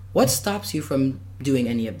here? What stops you from doing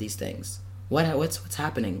any of these things? What's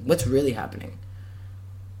happening? What's really happening?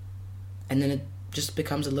 And then it just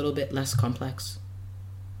becomes a little bit less complex.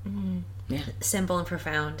 Yeah. Simple and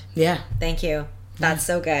profound. Yeah. Thank you. That's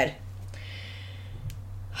so good.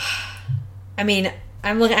 I mean, I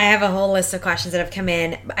have a whole list of questions that have come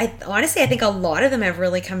in. Honestly, I think a lot of them have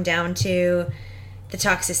really come down to the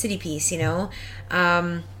toxicity piece, you know?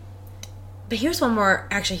 But here's one more.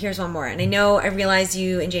 Actually, here's one more. And I realize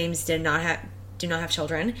you and James do not have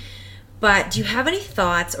children. But do you have any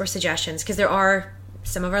thoughts or suggestions? Because there are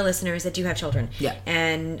some of our listeners that do have children. Yeah.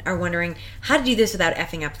 And are wondering how to do this without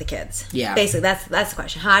effing up the kids. Yeah. Basically, that's the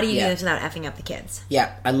question. How do you do this without effing up the kids?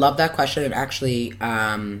 Yeah, I love that question. And actually,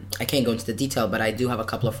 I can't go into the detail, but I do have a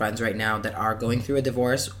couple of friends right now that are going through a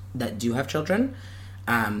divorce that do have children.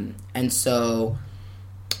 And so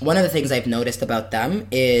one of the things I've noticed about them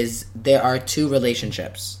is there are two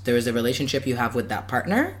relationships. There is a relationship you have with that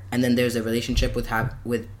partner, and then there's a relationship with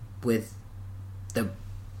the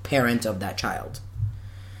parent of that child.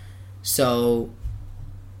 So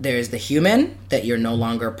there's the human that you're no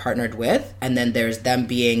longer partnered with, and then there's them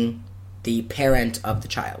being the parent of the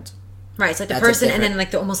child. Right, so like the person and then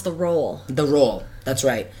like almost the role. The role, that's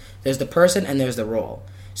right. There's the person and there's the role.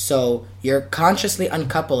 So you're consciously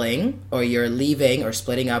uncoupling, or you're leaving or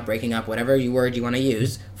splitting up, breaking up, whatever word you want to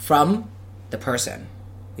use, from the person.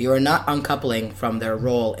 You are not uncoupling from their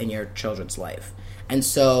role in your children's life. And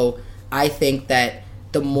so I think that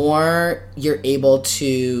the more you're able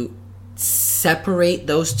to separate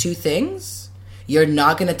those two things, you're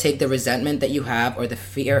not going to take the resentment that you have, or the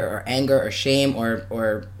fear or anger or shame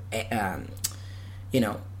or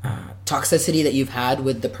toxicity that you've had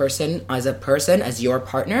with the person as your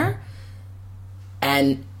partner,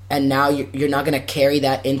 and now you're not going to carry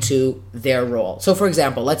that into their role. So for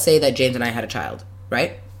example, let's say that James and I had a child,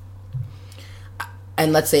 right?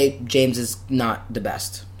 And let's say James is not the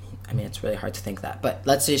best. I mean, it's really hard to think that, but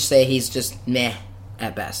let's just say he's just meh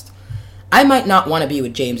at best. I might not want to be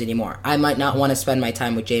with James anymore. I might not want to spend my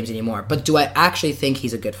time with James anymore. But do I actually think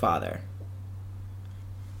he's a good father?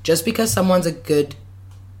 Just because someone's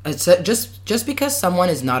just because someone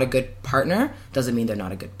is not a good partner doesn't mean they're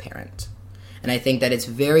not a good parent. And I think that it's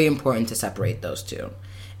very important to separate those two.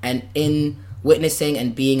 And in witnessing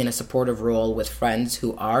and being in a supportive role with friends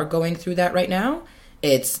who are going through that right now,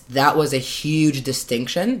 that was a huge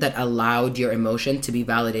distinction that allowed your emotion to be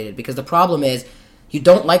validated. Because the problem is, you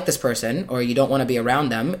don't like this person, or you don't want to be around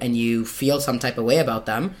them, and you feel some type of way about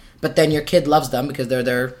them, but then your kid loves them because they're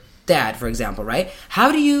their dad, for example, right? How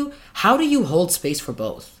do you hold space for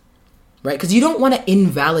both, right? Because you don't want to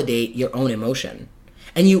invalidate your own emotion.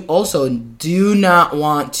 And you also do not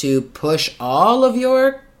want to push all of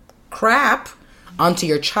your crap onto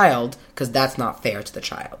your child, because that's not fair to the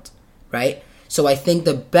child, right? So I think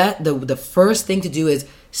the first thing to do is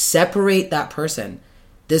separate that person.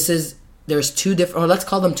 There's two different, or let's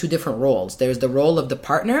call them two different roles. There's the role of the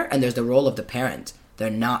partner and there's the role of the parent. They're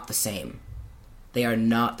not the same. They are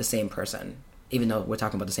not the same person. Even though we're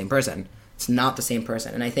talking about the same person, it's not the same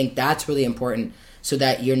person. And I think that's really important, so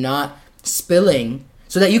that you're not spilling,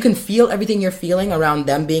 so that you can feel everything you're feeling around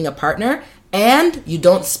them being a partner, and you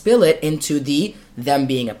don't spill it into them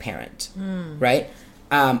being a parent, right?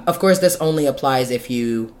 Of course, this only applies if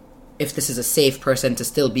this is a safe person to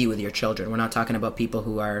still be with your children. We're not talking about people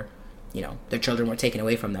who are, their children were taken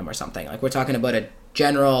away from them or something. Like, we're talking about a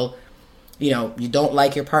general, you don't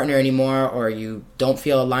like your partner anymore, or you don't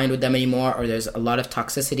feel aligned with them anymore, or there's a lot of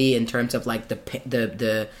toxicity in terms of like the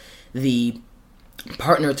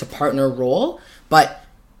partner to partner role, but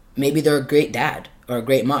maybe they're a great dad or a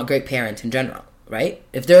great mom, great parent in general, right?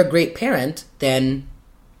 If they're a great parent, then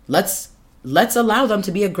let's allow them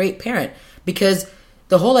to be a great parent, because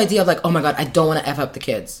the whole idea of like, oh my God, I don't want to F up the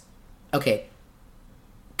kids. Okay.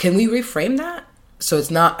 Can we reframe that? So it's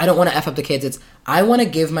not, I don't want to F up the kids. It's, I want to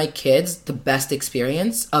give my kids the best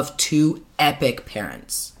experience of two epic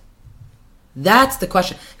parents. That's the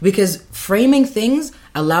question. Because framing things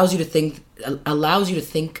allows you to think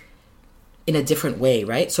in a different way,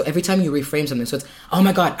 right? So every time you reframe something, so it's, oh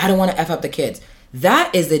my God, I don't want to F up the kids.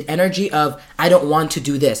 That is the energy of, I don't want to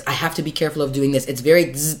do this. I have to be careful of doing this. It's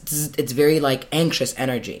very like anxious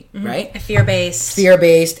energy, right?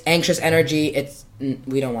 Fear-based, anxious energy.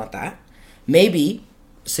 We don't want that. Maybe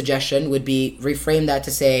suggestion would be reframe that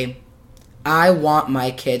to say, I want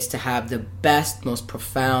my kids to have the best, most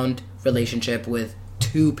profound relationship with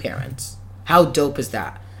two parents. How dope is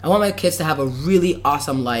that? I want my kids to have a really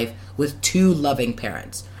awesome life with two loving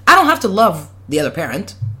parents. I don't have to love the other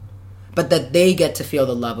parent, but that they get to feel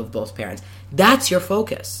the love of both parents. That's your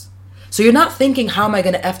focus. So you're not thinking, how am I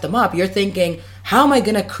going to F them up? You're thinking, how am I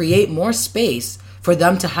going to create more space for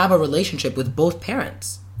them to have a relationship with both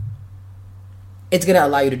parents? It's going to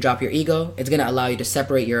allow you to drop your ego. It's going to allow you to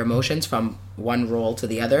separate your emotions from one role to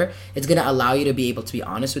the other. It's going to allow you to be able to be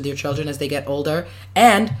honest with your children as they get older.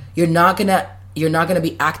 And you're not going to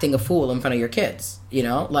be acting a fool in front of your kids. You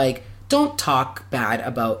know, like, don't talk bad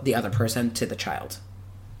about the other person to the child.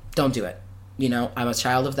 Don't do it. You know, I'm a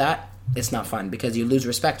child of that. It's not fun because you lose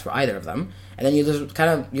respect for either of them. And then you lose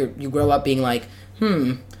you grow up being like,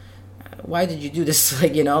 why did you do this?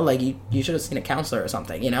 Like, you know, like you should have seen a counselor or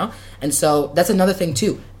something, you know? And so that's another thing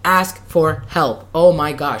too. Ask for help. Oh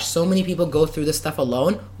my gosh. So many people go through this stuff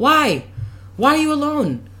alone. Why? Why are you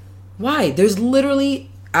alone? Why? There's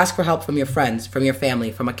literally, ask for help from your friends, from your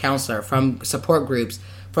family, from a counselor, from support groups,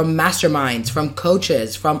 from masterminds, from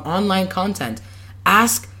coaches, from online content.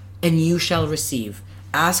 Ask and you shall receive.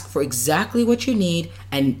 Ask for exactly what you need,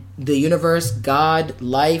 and the universe, God,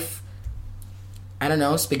 life, I don't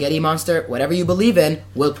know, spaghetti monster, whatever you believe in,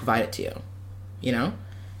 will provide it to you, you know?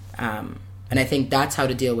 And I think that's how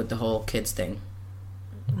to deal with the whole kids thing.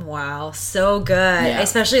 Wow, so good. Yeah. I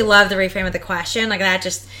especially love the reframe of the question. Like, that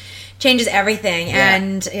just changes everything. Yeah.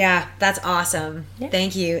 And yeah, that's awesome. Yeah.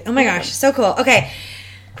 Thank you. Oh my gosh, so cool. Okay.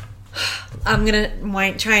 I'm going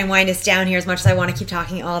to try and wind us down here as much as I want to keep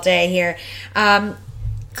talking all day here.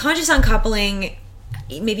 Conscious uncoupling,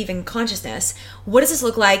 maybe even consciousness, what does this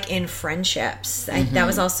look like in friendships? That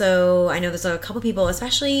was also, I know there's a couple people,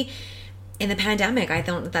 especially in the pandemic, I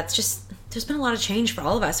think that's just, there's been a lot of change for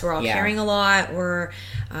all of us. We're all caring a lot, we're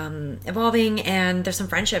evolving, and there's some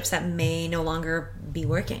friendships that may no longer be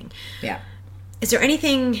working. Yeah. Is there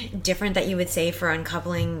anything different that you would say for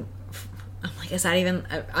uncoupling? I'm like, is that even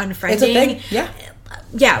unfriending? It's a thing, yeah.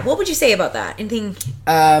 Yeah, what would you say about that? Anything?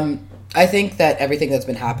 I think that everything that's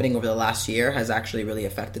been happening over the last year has actually really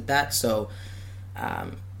affected that. So,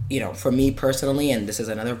 you know, for me personally, and this is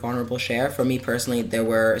another vulnerable share, for me personally, there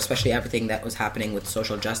were, especially everything that was happening with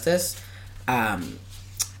social justice,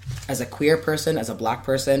 as a queer person, as a black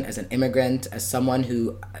person, as an immigrant, as someone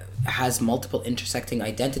who has multiple intersecting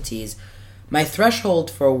identities, my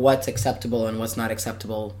threshold for what's acceptable and what's not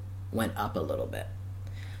acceptable went up a little bit.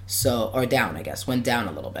 So, or down, I guess, went down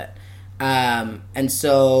a little bit. And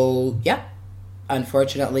so, yeah,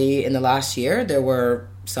 unfortunately, in the last year, there were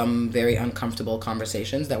some very uncomfortable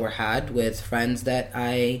conversations that were had with friends that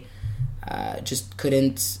I just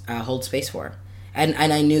couldn't hold space for. And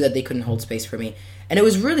I knew that they couldn't hold space for me. And it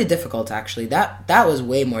was really difficult, actually. That was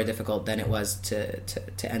way more difficult than it was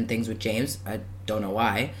to end things with James. I don't know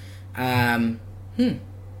why.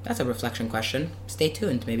 That's a reflection question. Stay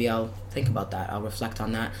tuned. Maybe I'll think about that. I'll reflect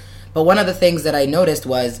on that. But one of the things that I noticed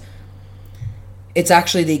was it's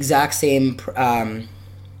actually the exact same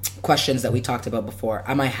questions that we talked about before.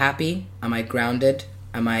 Am I happy? Am I grounded?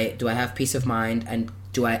 Do I have peace of mind? And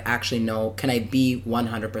do I actually know, can I be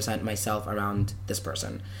 100% myself around this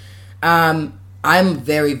person? I'm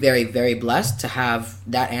very, very, very blessed to have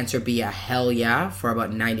that answer be a hell yeah for about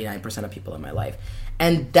 99% of people in my life.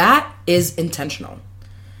 And that is intentional.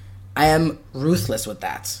 I am ruthless with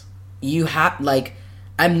that.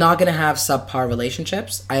 I'm not going to have subpar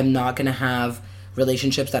relationships. I am not going to have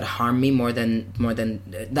relationships that harm me more than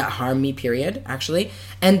that harm me, period, actually.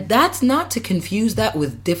 And that's not to confuse that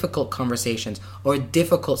with difficult conversations or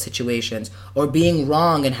difficult situations or being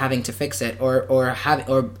wrong and having to fix it or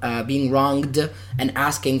being wronged and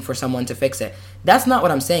asking for someone to fix it. That's not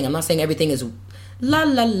what I'm saying. I'm not saying everything is la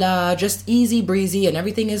la la, just easy breezy and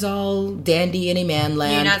everything is all dandy in a man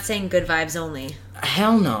land. You're not saying good vibes only.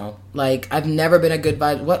 Hell no. Like, I've never been a good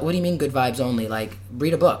vibe. What do you mean good vibes only? Like,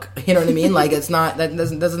 read a book. You know what I mean? Like, it's not, that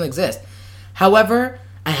doesn't exist. However,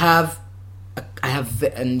 I have,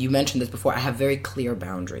 and you mentioned this before, I have very clear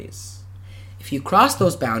boundaries. If you cross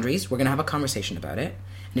those boundaries, we're going to have a conversation about it.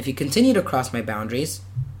 And if you continue to cross my boundaries,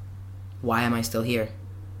 why am I still here?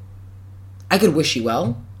 I could wish you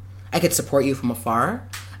well. I could support you from afar.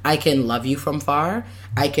 I can love you from far.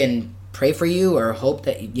 I can pray for you or hope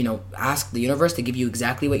that, ask the universe to give you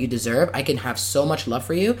exactly what you deserve. I can have so much love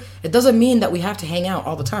for you. It doesn't mean that we have to hang out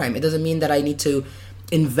all the time. It doesn't mean that I need to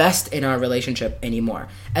invest in our relationship anymore.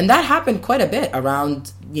 And that happened quite a bit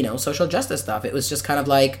around, social justice stuff. It was just kind of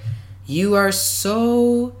like, you are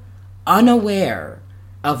so unaware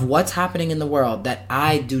of what's happening in the world that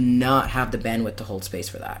I do not have the bandwidth to hold space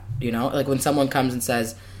for that. Like when someone comes and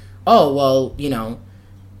says, oh, well,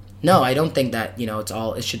 no, I don't think that,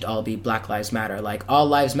 it should all be Black Lives Matter. Like, all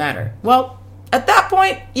lives matter. Well, at that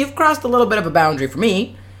point, you've crossed a little bit of a boundary for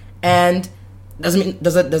me. And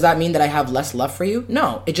Does that mean that I have less love for you?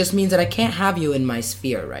 No, it just means that I can't have you in my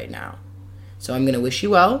sphere right now. So I'm gonna wish you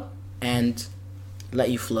well and let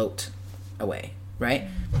you float away, right?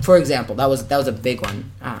 For example, that was a big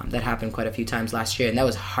one that happened quite a few times last year, and that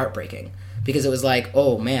was heartbreaking because it was like,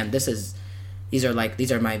 oh man, these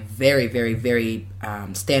are my very, very, very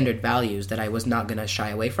standard values that I was not gonna shy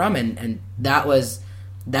away from, and that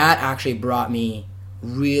actually brought me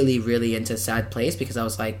really, really into a sad place because I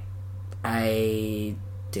was like, I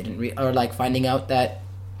didn't finding out that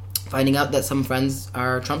some friends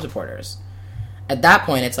are Trump supporters. At that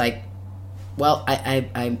point, it's like, well, I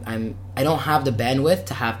don't have the bandwidth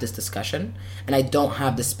to have this discussion, and I don't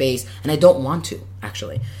have the space, and I don't want to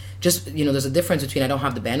actually. Just, there's a difference between I don't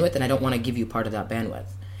have the bandwidth and I don't want to give you part of that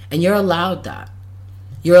bandwidth, and you're allowed that.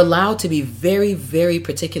 You're allowed to be very, very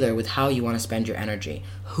particular with how you want to spend your energy.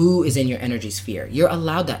 Who is in your energy sphere? You're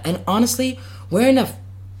allowed that, and honestly, we're in a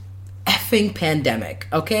effing pandemic,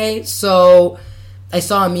 okay? So I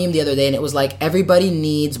saw a meme the other day and it was like, everybody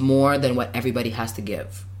needs more than what everybody has to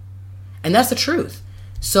give. And that's the truth.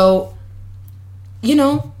 So,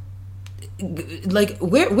 where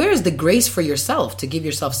is the grace for yourself to give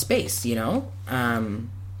yourself space,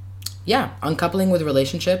 uncoupling with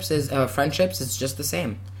relationships friendships is just the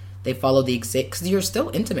same. They follow the exact, because you're still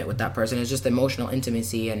intimate with that person. It's just emotional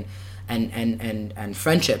intimacy and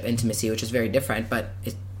friendship intimacy, which is very different, but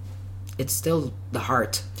it's still the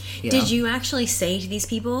heart. Did you actually say to these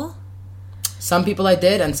people? Some people I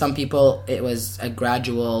did, and some people it was a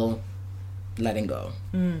gradual letting go.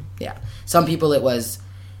 Yeah. Some people it was,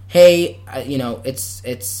 hey,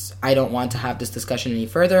 it's I don't want to have this discussion any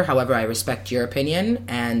further. However, I respect your opinion,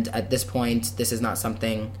 and at this point, this is not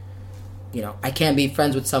something, I can't be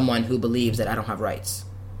friends with someone who believes that I don't have rights.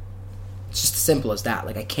 It's just as simple as that.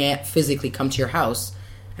 Like, I can't physically come to your house.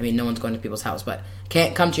 I mean, no one's going to people's house, but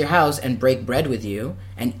can't come to your house and break bread with you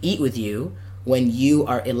and eat with you when you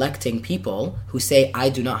are electing people who say, I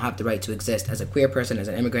do not have the right to exist as a queer person, as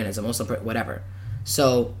an immigrant, as a Muslim person, whatever.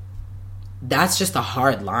 So that's just a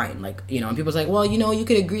hard line. Like, and people's like, well, you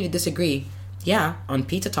could agree to disagree. Yeah, on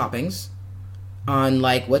pizza toppings, on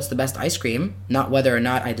like what's the best ice cream, not whether or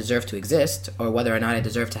not I deserve to exist or whether or not I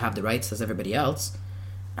deserve to have the rights as everybody else.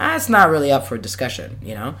 That's not really up for discussion,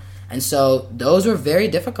 And so those were very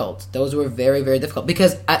difficult. Those were very, very difficult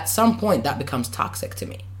because at some point that becomes toxic to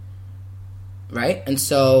me. Right? And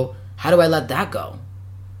so how do I let that go?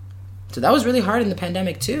 So that was really hard in the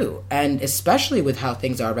pandemic too. And especially with how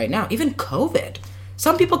things are right now. Even COVID.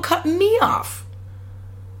 Some people cut me off.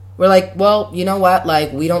 We're like, well, you know what?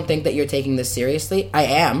 Like, we don't think that you're taking this seriously. I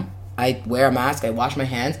am. I wear a mask. I wash my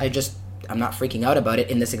hands. I'm not freaking out about it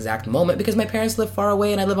in this exact moment because my parents live far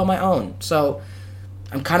away and I live on my own. So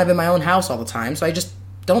I'm kind of in my own house all the time, so I just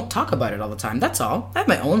don't talk about it all the time. That's all. I have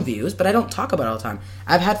my own views, but I don't talk about it all the time.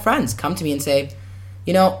 I've had friends come to me and say,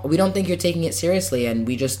 we don't think you're taking it seriously, and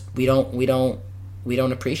we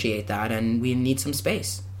don't appreciate that, and we need some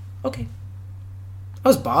space. Okay. I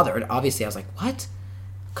was bothered. Obviously, I was like, what?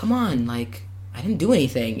 Come on, like, I didn't do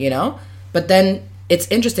anything, But then it's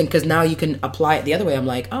interesting because now you can apply it the other way. I'm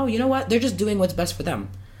like, oh, you know what? They're just doing what's best for them.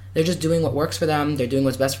 They're just doing what works for them. They're doing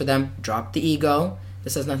what's best for them. Drop the ego.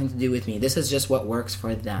 This has nothing to do with me. This is just what works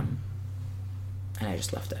for them. And I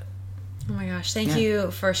just left it. Oh my gosh. Thank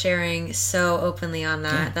you for sharing so openly on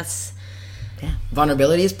that. Yeah.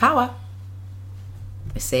 Vulnerability is power.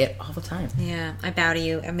 I say it all the time. Yeah. I bow to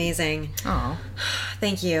you. Amazing. Oh.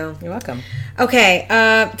 Thank you. You're welcome. Okay.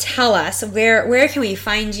 Tell us, where can we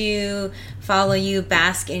find you, follow you,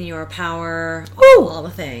 bask in your power, all the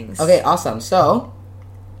things. Okay, awesome. So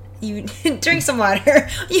you drink some water.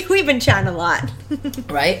 We've been chatting a lot.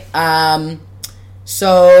 Right?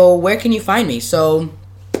 So where can you find me? So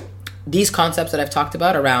these concepts that I've talked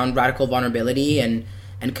about around radical vulnerability and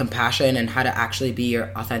compassion and how to actually be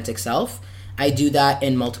your authentic self, I do that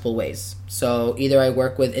in multiple ways. So either I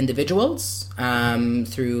work with individuals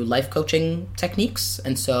through life coaching techniques.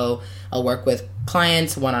 And so I'll work with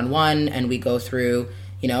clients one-on-one and we go through,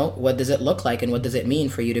 what does it look like and what does it mean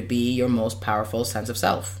for you to be your most powerful sense of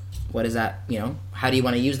self? What is that, how do you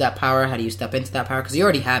want to use that power? How do you step into that power? Because you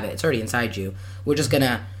already have it. It's already inside you. We're just going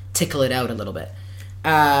to tickle it out a little bit.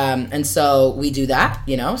 And so we do that,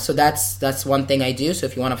 So that's one thing I do. So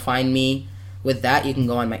if you want to find me with that, you can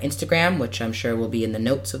go on my Instagram, which I'm sure will be in the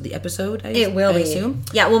notes of the episode. It will be. Assume.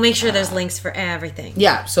 Yeah, we'll make sure there's links for everything.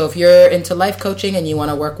 Yeah, so if you're into life coaching and you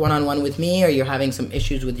want to work one-on-one with me, or you're having some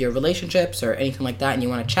issues with your relationships or anything like that and you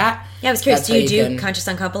want to chat. Yeah, I was curious, do you do conscious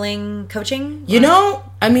uncoupling coaching?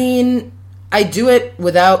 I do it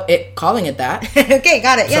without it calling it that. Okay,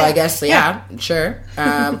 got it. Yeah. So I guess sure.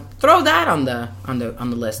 Throw that on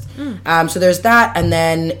the list. So there's that, and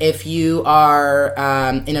then if you are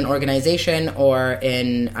in an organization or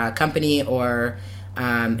in a company or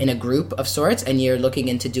in a group of sorts, and you're looking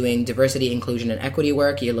into doing diversity, inclusion, and equity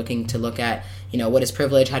work, you're looking to look at, what is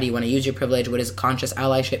privilege? How do you want to use your privilege? What does conscious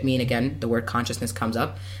allyship mean? Again, the word consciousness comes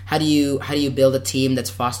up. How do you build a team that's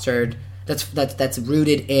fostered, that's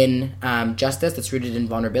rooted in justice, that's rooted in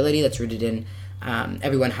vulnerability, that's rooted in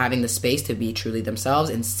everyone having the space to be truly themselves,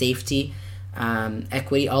 in safety,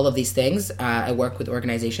 equity, all of these things. I work with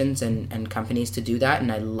organizations and companies to do that,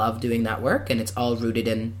 and I love doing that work, and it's all rooted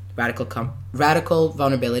in radical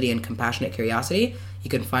vulnerability and compassionate curiosity. You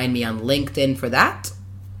can find me on LinkedIn for that,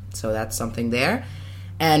 so that's something there.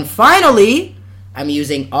 And finally, I'm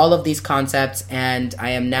using all of these concepts, and I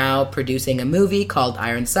am now producing a movie called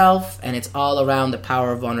Iron Self, and it's all around the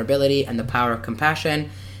power of vulnerability and the power of compassion.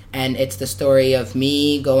 And it's the story of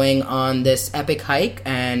me going on this epic hike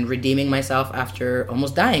and redeeming myself after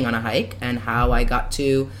almost dying on a hike, and how I got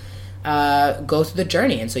to go through the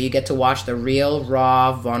journey. And so you get to watch the real,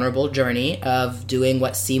 raw, vulnerable journey of doing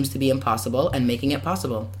what seems to be impossible and making it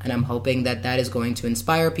possible. And I'm hoping that that is going to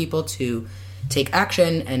inspire people to take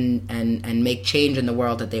action and make change in the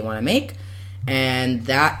world that they want to make. And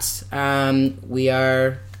that we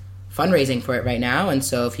are fundraising for it right now. And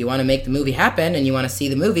so if you want to make the movie happen and you want to see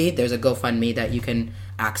the movie, there's a GoFundMe that you can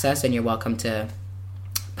access, and you're welcome to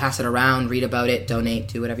pass it around, read about it, donate,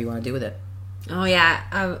 do whatever you want to do with it. Oh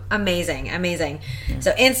yeah, amazing. Yeah.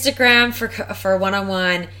 So Instagram for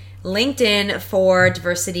one-on-one, LinkedIn for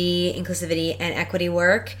diversity, inclusivity, and equity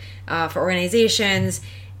work for organizations,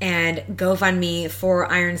 and GoFundMe for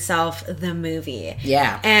Iron Self, the movie.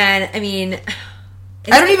 Yeah. And I mean,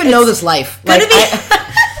 I don't even know this life. Like,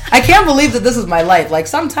 I can't believe that this is my life. Like,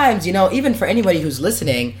 sometimes, even for anybody who's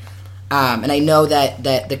listening, and I know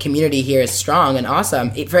that the community here is strong and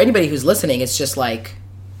awesome. For anybody who's listening, it's just like,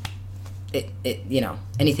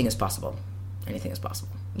 anything is possible. Anything is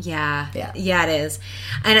possible. Yeah, it is.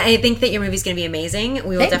 And I think that your movie's going to be amazing.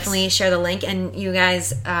 We will definitely share the link. And you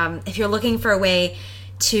guys, if you're looking for a way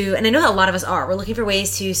to, and I know that a lot of us are, we're looking for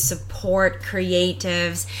ways to support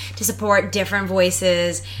creatives, to support different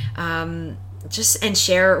voices, and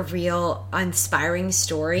share real, inspiring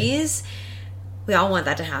stories. We all want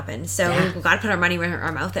that to happen. So we've got to put our money where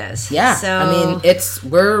our mouth is. Yeah. So I mean,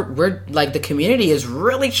 we're like, the community is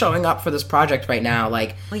really showing up for this project right now.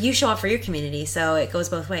 Like, well, you show up for your community, so it goes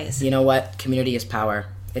both ways. You know what? Community is power.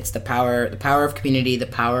 It's the power of community, the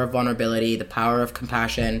power of vulnerability, the power of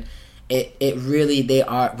compassion. It really,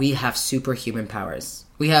 we have superhuman powers.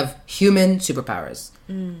 We have human superpowers.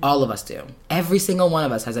 All of us do. Every single one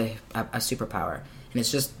of us has a superpower. And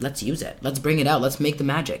it's just, let's use it. Let's bring it out. Let's make the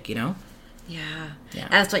magic, Yeah.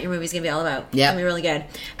 That's what your movie's going to be all about. Yeah. It's going to be really good.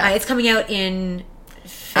 It's coming out in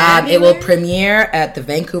February? It will premiere at the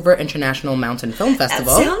Vancouver International Mountain Film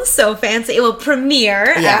Festival. That sounds so fancy. It will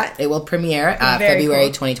premiere. It will premiere February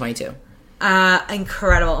 2022.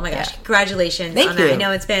 Incredible. Oh my gosh. Congratulations on that. You. I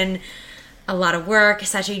know it's been a lot of work,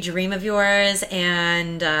 such a dream of yours,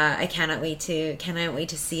 and I cannot wait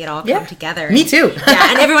to see it all come together. Me too.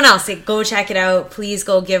 And everyone else, go check it out. Please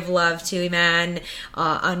go give love to Iman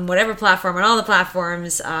on whatever platform, on all the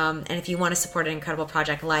platforms. And if you want to support an incredible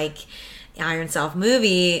project like Iron Self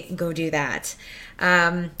movie, go do that.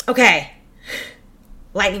 Okay.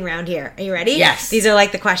 Lightning round here. Are you ready? Yes. These are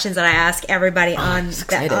like the questions that I ask everybody on.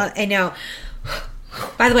 I know.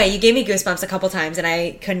 By the way, you gave me goosebumps a couple times, and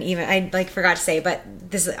I forgot to say, but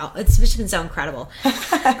it's just been so incredible.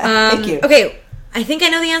 Thank you. Okay, I think I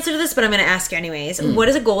know the answer to this, but I'm going to ask you anyways. What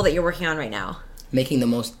is a goal that you're working on right now? Making the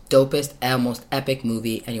most dopest, most epic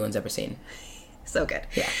movie anyone's ever seen. So good.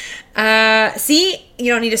 Yeah. See,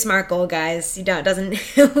 you don't need a SMART goal, guys. You don't. It doesn't.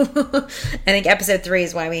 I think episode 3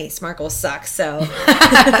 is why SMART goals suck. So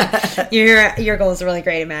your goal is really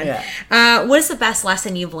great, man. Yeah. What is the best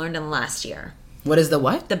lesson you've learned in the last year? What is the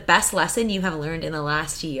what? The best lesson you have learned in the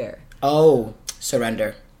last year. Oh,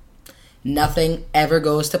 surrender. Nothing ever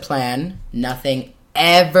goes to plan. Nothing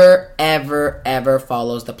ever, ever, ever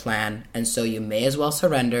follows the plan. And so you may as well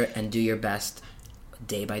surrender and do your best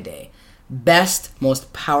day by day. Best,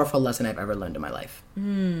 most powerful lesson I've ever learned in my life.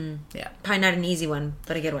 Yeah. Probably not an easy one,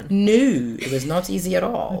 but a good one. No, it was not easy at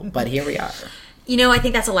all. But here we are. I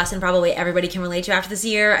think that's a lesson probably everybody can relate to after this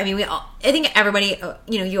year. I mean, I think everybody,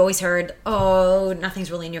 you always heard,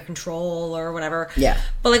 nothing's really in your control or whatever. Yeah.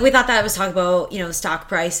 But we thought that was talk about, stock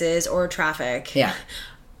prices or traffic. Yeah.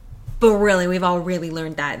 But really, we've all really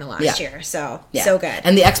learned that in the last year. So, so good.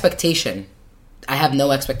 And the expectation I have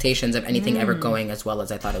no expectations of anything ever going as well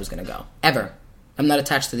as I thought it was going to go. Ever. I'm not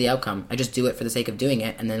attached to the outcome. I just do it for the sake of doing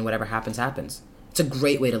it, and then whatever happens, happens. It's a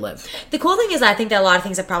great way to live. The cool thing is I think that a lot of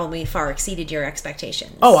things have probably far exceeded your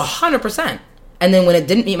expectations. Oh, 100%. And then when it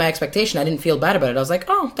didn't meet my expectation, I didn't feel bad about it. I was like,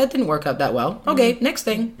 oh, that didn't work out that well. Okay, next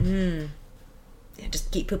thing. Yeah,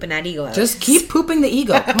 just keep pooping that ego out. Just keep pooping the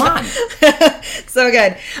ego. Come on. So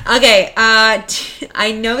good. Okay,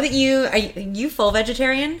 I know that are you full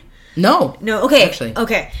vegetarian? No. No, okay. Actually.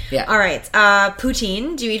 Okay. Yeah. All right.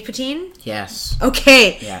 Poutine. Do you eat poutine? Yes.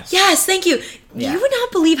 Okay. Yes. Yes, thank you. Yeah. You would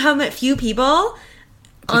not believe how few people...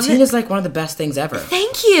 Poutine is like one of the best things ever.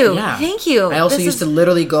 Thank you. Yeah. Thank you. I also used to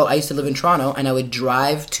literally I used to live in Toronto, and I would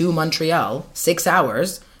drive to Montreal 6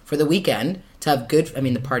 hours for the weekend to have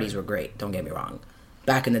the parties were great, don't get me wrong,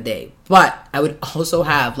 back in the day. But I would also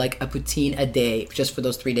have like a poutine a day just for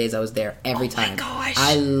those 3 days I was there every time. Oh my gosh.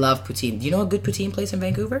 I love poutine. Do you know a good poutine place in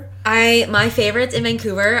Vancouver? My favorites in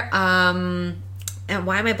Vancouver, and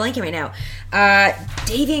why am I blanking right now?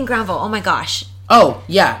 Davy and Granville. Oh my gosh. Oh,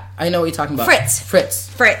 yeah. I know what you're talking about.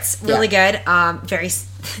 Fritz. Really good. Very,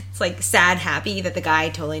 it's like sad, happy that the guy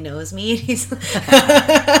totally knows me. He's when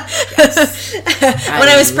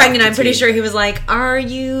I was pregnant, I'm pretty sure he was like, are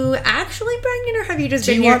you actually pregnant or have you just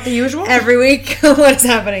been here want the usual? every week? What is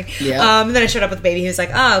happening? Yeah. And then I showed up with the baby. He was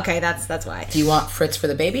like, oh, okay, that's why. Do you want Fritz for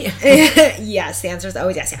the baby? Yes, the answer is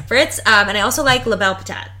always yes. Yeah, Fritz. And I also like La Belle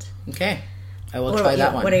Patate. Okay. I will try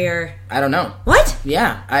that one. What are your... I don't know. What?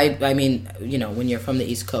 Yeah. I mean, when you're from the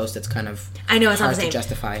East Coast, it's kind of I know, it's hard not the same. to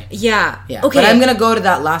justify. Yeah. Yeah. Okay. But I'm going to go to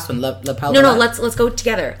that last one, La Belle No, let's go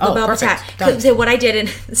together. Oh, La Belle perfect. Patate. Done. So what I did,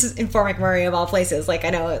 this is in Fort McMurray of all places, like I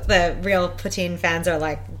know the real poutine fans are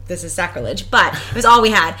like, this is sacrilege, but it was all we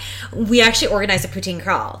had. We actually organized a poutine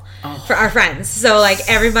crawl for our friends. So like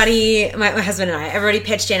everybody, my husband and I, everybody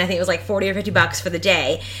pitched in. I think it was like $40 or $50 for the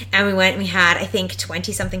day, and we went and we had I think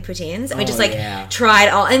 20 something poutines, and we just tried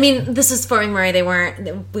all. I mean, this is Fort McMurray.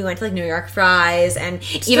 We went to like New York Fries and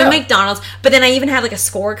even McDonald's. But then I even had like a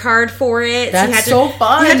scorecard for it. That's so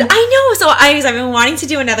fun. I know. So I've been wanting to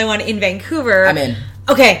do another one in Vancouver. I'm in.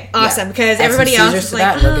 Okay, awesome. Because everybody else is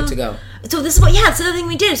like, we're good to go. So this is that's the thing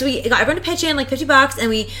we did. So we got everyone to pitch in like $50, and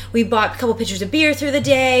we bought a couple pitchers of beer through the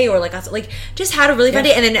day, or like just had a really fun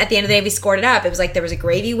day. And then at the end of the day, we scored it up. It was like there was a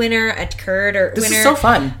gravy winner, a curd winner. This is so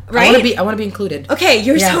fun, right? I want to be included. Okay,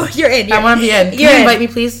 you're in. I want to be in. Can you invite me,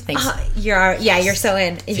 please? Thanks. You're so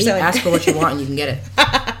in. Ask for what you want, and you can get it.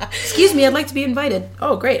 Excuse me, I'd like to be invited.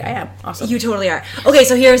 Oh, great, I am. Awesome. You totally are. Okay,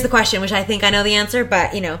 so here's the question, which I think I know the answer,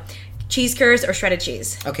 but cheese curds or shredded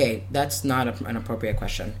cheese? Okay, that's not an appropriate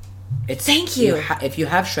question. Thank you. If you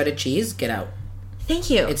have shredded cheese, get out. Thank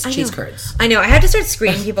you. It's cheese curds. I know. I have to start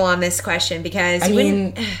screening people on this question because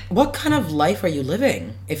what kind of life are you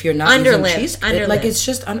living if you're not using cheese? Like it's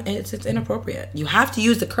just it's inappropriate. You have to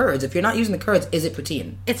use the curds. If you're not using the curds, is it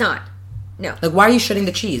poutine? It's not. No. Like, why are you shredding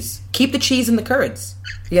the cheese? Keep the cheese in the curds.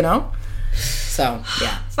 So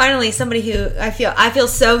yeah. Finally, somebody who I feel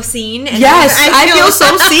so seen. And yes, I feel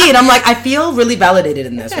so seen. I'm like, I feel really validated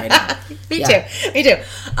in this right now. Me too.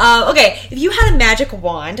 Okay, if you had a magic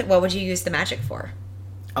wand, what would you use the magic for?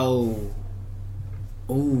 Oh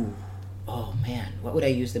man, what would I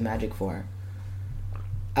use the magic for?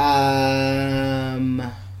 Oh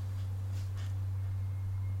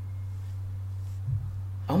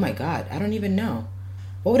my god, I don't even know.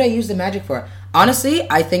 What would I use the magic for? Honestly,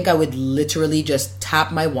 I think I would literally just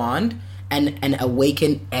tap my wand and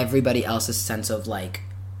awaken everybody else's sense of like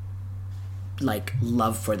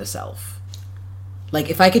love for the self. Like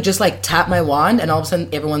if I could just like tap my wand and all of a sudden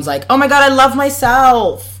everyone's like, oh my god, I love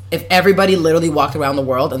myself. If everybody literally walked around the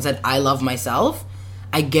world and said, I love myself,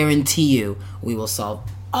 I guarantee you we will solve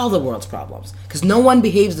all the world's problems. Because no one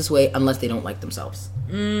behaves this way unless they don't like themselves.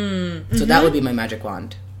 So that would be my magic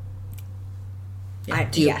wand. Yeah.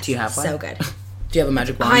 Do you have one? So good. Do you have a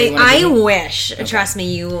magic wand? I wish. Okay. Trust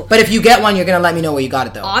me, you. But if you get one, you're gonna let me know where you got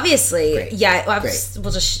it, though. Obviously, Great. Yeah. Well,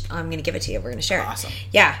 Great. I'm gonna give it to you. We're gonna share it. Awesome.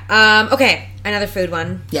 Yeah. Okay. Another food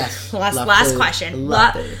one. Yes. Last question.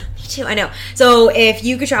 Love food. Me too. I know. So, if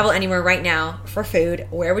you could travel anywhere right now for food,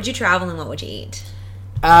 where would you travel and what would you eat?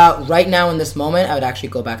 Right now, in this moment, I would actually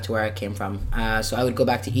go back to where I came from. So I would go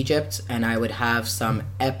back to Egypt, and I would have some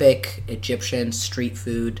epic Egyptian street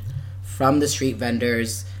food from the street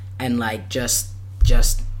vendors, and like just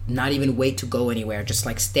not even wait to go anywhere. Just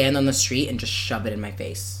like stand on the street and just shove it in my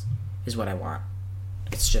face is what I want.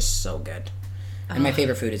 It's just so good. And my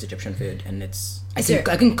favorite food is Egyptian food, and I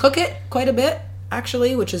can cook it quite a bit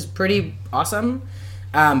actually, which is pretty awesome.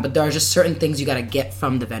 But there are just certain things you got to get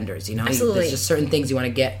from the vendors, you know? Absolutely. There's just certain things you want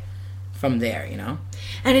to get from there, you know?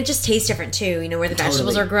 And it just tastes different too, you know, where the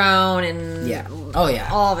vegetables are grown and yeah. Oh yeah.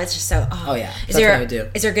 All of it's just so yeah. Is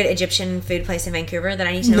there a good Egyptian food place in Vancouver that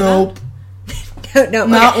I need to know about? No,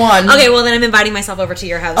 not one. Okay, well then I'm inviting myself over to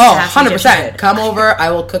your house. Oh, 100%. Come over.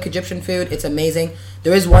 I will cook Egyptian food. It's amazing.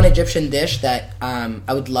 There is one Egyptian dish that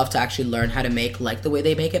I would love to actually learn how to make like the way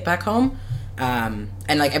they make it back home. And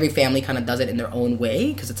like every family kind of does it in their own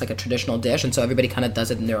way because it's like a traditional dish, and so everybody kind of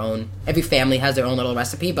does it in their own. Every family has their own little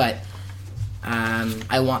recipe, but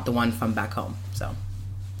I want the one from back home. So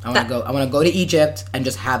I want to go to Egypt and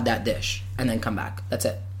just have that dish and then come back. That's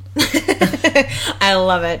it. I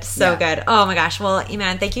love it. So good. Oh my gosh. Well,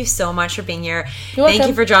 Iman, thank you so much for being here. You're welcome. Thank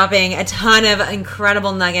you for dropping a ton of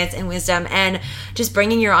incredible nuggets and wisdom and just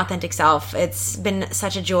bringing your authentic self. It's been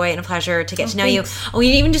such a joy and a pleasure to get to know you. Oh, we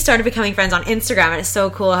even just started becoming friends on Instagram, and it's so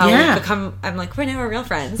cool how we've become, I'm like, we're now real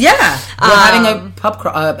friends. Yeah. We're having a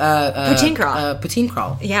poutine crawl. Poutine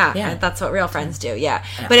crawl. Yeah. That's what real friends do. Yeah.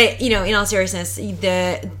 But it, you know, in all seriousness,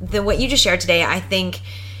 the what you just shared today, I think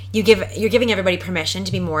you're giving everybody permission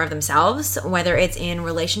to be more of themselves, whether it's in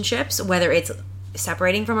relationships, whether it's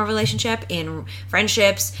separating from a relationship, in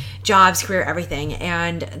friendships, jobs, career, everything.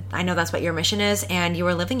 And I know that's what your mission is, and you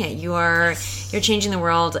are living it. You're changing the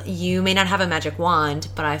world. You may not have a magic wand,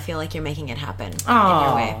 but I feel like you're making it happen in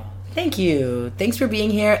your way. Thank you. Thanks for being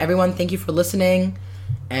here, everyone. Thank you for listening.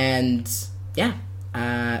 And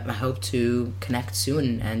I hope to connect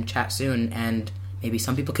soon and chat soon, and maybe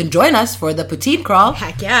some people can join us for the poutine crawl.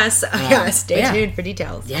 Heck yes. Stay tuned for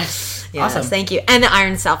details. Yes. Awesome. Thank you. And the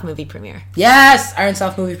Iron Self movie premiere. Yes. Iron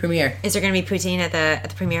Self movie premiere. Is there going to be poutine at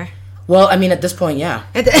the premiere? Well, I mean, at this point, yeah.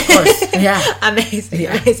 Of course. Yeah. Amazing.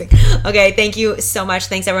 Yeah. Amazing. Okay. Thank you so much.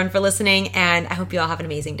 Thanks everyone for listening. And I hope you all have an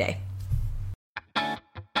amazing day.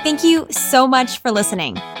 Thank you so much for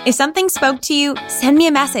listening. If something spoke to you, send me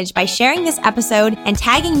a message by sharing this episode and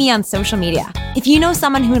tagging me on social media. If you know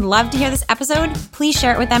someone who would love to hear this episode, please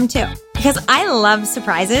share it with them too. Because I love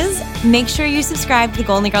surprises, make sure you subscribe to the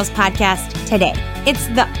Golden Girls podcast today. It's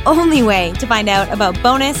the only way to find out about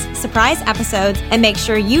bonus surprise episodes and make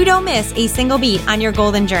sure you don't miss a single beat on your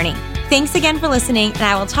golden journey. Thanks again for listening, and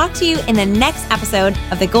I will talk to you in the next episode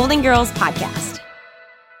of the Golden Girls podcast.